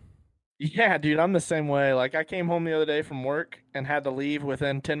 minutes. Yeah, dude, I'm the same way. Like, I came home the other day from work and had to leave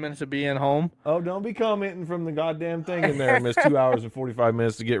within 10 minutes of being home. Oh, don't be commenting from the goddamn thing in there. I miss 2 hours and 45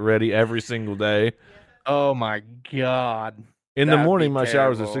 minutes to get ready every single day. Oh, my God. In the That'd morning, be my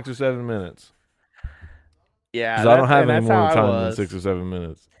showers are terrible. 6 or 7 minutes. Yeah. Because I don't have and any that's more how I time than was. 6 or 7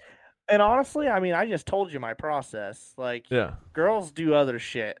 minutes. And honestly, I just told you my process. Like, Yeah. girls do other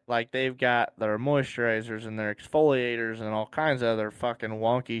shit. Like, they've got their moisturizers and their exfoliators and all kinds of other fucking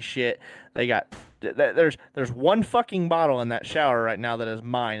wonky shit. They got there's one fucking bottle in that shower right now that is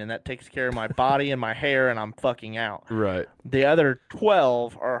mine, and that takes care of my body and my hair, and I'm fucking out. Right. The other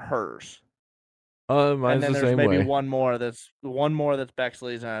 12 are hers. Mine's And then the there's same maybe way. one more that's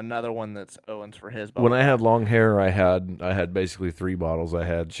Bexley's, and another one that's Owen's for his bubble When I bath. had long hair, I had basically 3 bottles. I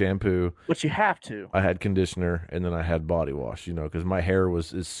had shampoo, Which you have to. I had conditioner, and then I had body wash. Because my hair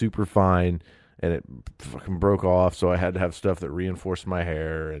is super fine, and it fucking broke off, so I had to have stuff that reinforced my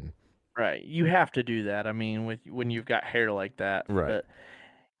hair. And Right. You have to do that. I mean, when you've got hair like that. Right. But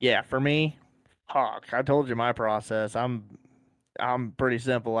yeah, for me, I told you my process. I'm pretty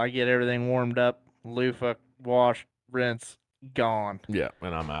simple. I get everything warmed up, loofah, wash, rinse, gone. yeah,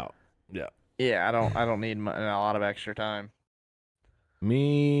 and I'm out. Yeah. Yeah, I don't need a lot of extra time.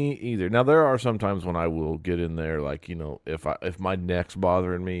 Me either. Now there are some times when I will get in there, like if my neck's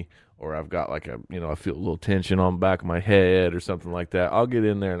bothering me, or I've got like I feel a little tension on the back of my head or something like that. I'll get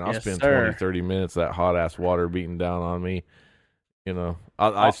in there and I'll Yes, spend sir. 20, 30 minutes that hot ass water beating down on me. I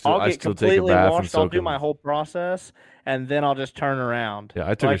I'll still get take a completely bath and washed. I'll soak do in. my whole process, and then I'll just turn around. Yeah,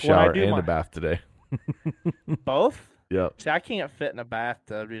 I took Like, a when I shower do and my- a bath today. Both? Yep. See, I can't fit in a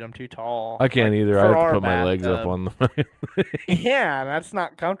bathtub, dude. I'm too tall. I can't Like, either. I for have to our put my legs up bathtub- on the. Yeah, that's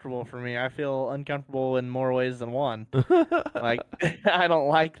not comfortable for me. I feel uncomfortable in more ways than one. Like, I don't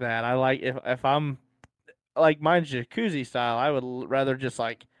like that. I like if I'm like mine's jacuzzi style. I would rather just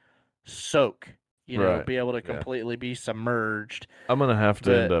like soak. Right, Be able to yeah. completely be submerged. I'm gonna have to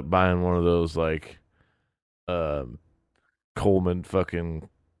But- end up buying one of those like, Coleman fucking.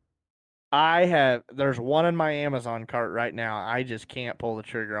 There's one in my Amazon cart right now. I just can't pull the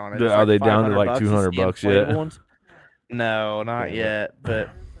trigger on it. It's Are they down to $500 like to see $200 yet? inflatable ones. No, not Damn it. yet. But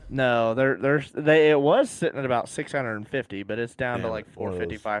no, it was sitting at about 650, but it's down to Damn like it, one of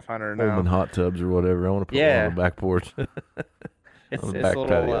 450, those 500 Coleman now. hot tubs or whatever. I want to put one Yeah. on the back porch. It's on the it's back a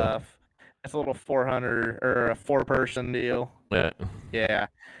little patio. it's a little 400 or a 4-person deal. Yeah, Yeah,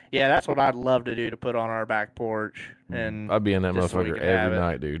 that's what I'd love to do to put on our back porch. And I'd be in that just so we motherfucker could have every it.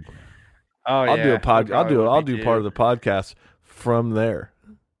 night, dude. oh I'll yeah, do a pod. we I'll probably do. would I'll be do part of too. the podcast from there.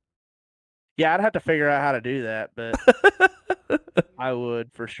 Yeah, I'd have to figure out how to do that, but I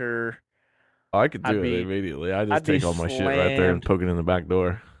would for sure. I could do I'd it be- immediately. I just I'd be take all my shit right there and slammed. poke it in the back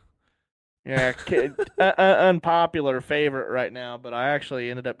door. Yeah, unpopular favorite right now, but I actually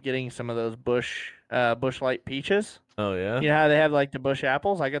ended up getting some of those Bush Light peaches. Oh yeah, You know how they have like the Bush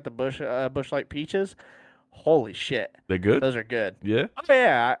apples? I got the Bush Light peaches. Holy shit, they good. those are good. Yeah. Oh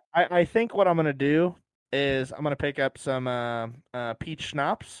yeah, I think what I'm gonna do is I'm gonna pick up some peach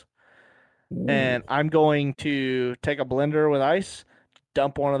schnapps, and I'm going to take a blender with ice,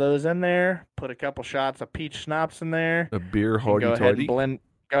 dump one of those in there, put a couple shots of peach schnapps in there, A beer and hardy go ahead and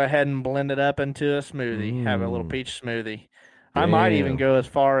tardy. blend it up into a smoothie. Have a little peach smoothie. I Damn. might even go as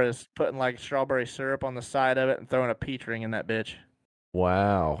far as putting like strawberry syrup on the side of it and throwing a peach ring in that bitch.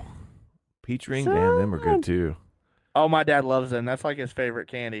 Wow. Peach ring, damn, them are good too. Oh, my dad loves them. That's like his favorite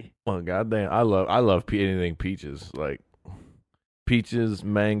candy. Well, goddamn, I love anything peaches, like peaches,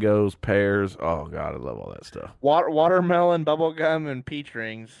 mangoes, pears. Oh god, I love all that stuff. Watermelon, bubble gum, and peach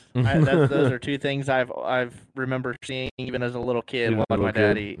rings. Those are two things I've remember seeing even as a little kid. Even a Watching my little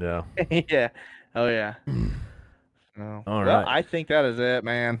dad kid, eat. Yeah. Yeah. Oh yeah. No. All Well, right. I think that is it,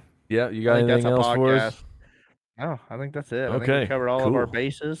 man. Yeah, you got I think anything that's a else for us? podcast. No, I think that's it. I think Okay, we covered all of our cool.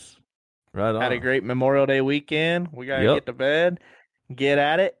 bases. Right on. Had a great Memorial Day weekend. We gotta Yep. get to bed, get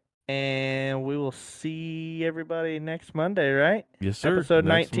at it, and we will see everybody next Monday, right? Yes, sir. Episode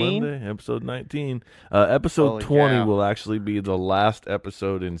Next 19? Monday, episode 19. Episode Holy 20 cow. will actually be the last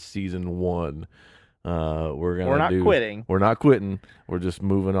episode in season 1. We're not quitting. We're not quitting. We're just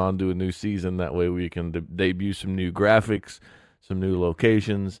moving on to a new season. That way we can debut some new graphics, some new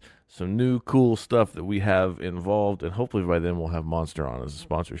locations, some new cool stuff that we have involved, and hopefully by then we'll have Monster on as a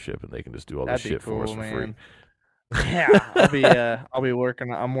sponsorship, and they can just do all this That'd be shit for us cool, for free. man. Yeah, I'll be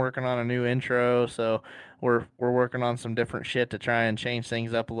working. I'm working on a new intro, so we're working on some different shit to try and change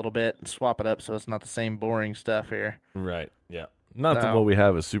things up a little bit and swap it up so it's not the same boring stuff here. Right. Yeah. Not that So- what we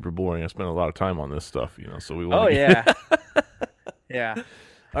have is super boring. I spent a lot of time on this stuff, so we want Oh yeah, yeah.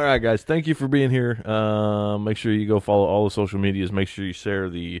 All right, guys. Thank you for being here. Make sure you go follow all the social medias. Make sure you share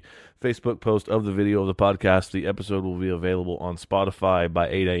the Facebook post of the video of the podcast. The episode will be available on Spotify by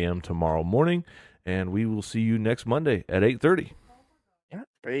 8 a.m. tomorrow morning, and we will see you next Monday at 8:30. Yeah.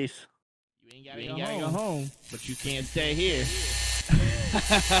 Peace. You ain't gotta go home, but you can't stay here.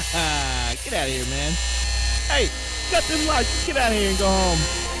 Get out of here, man. Hey, cut them lights. Get out of here and go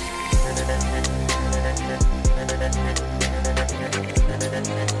home.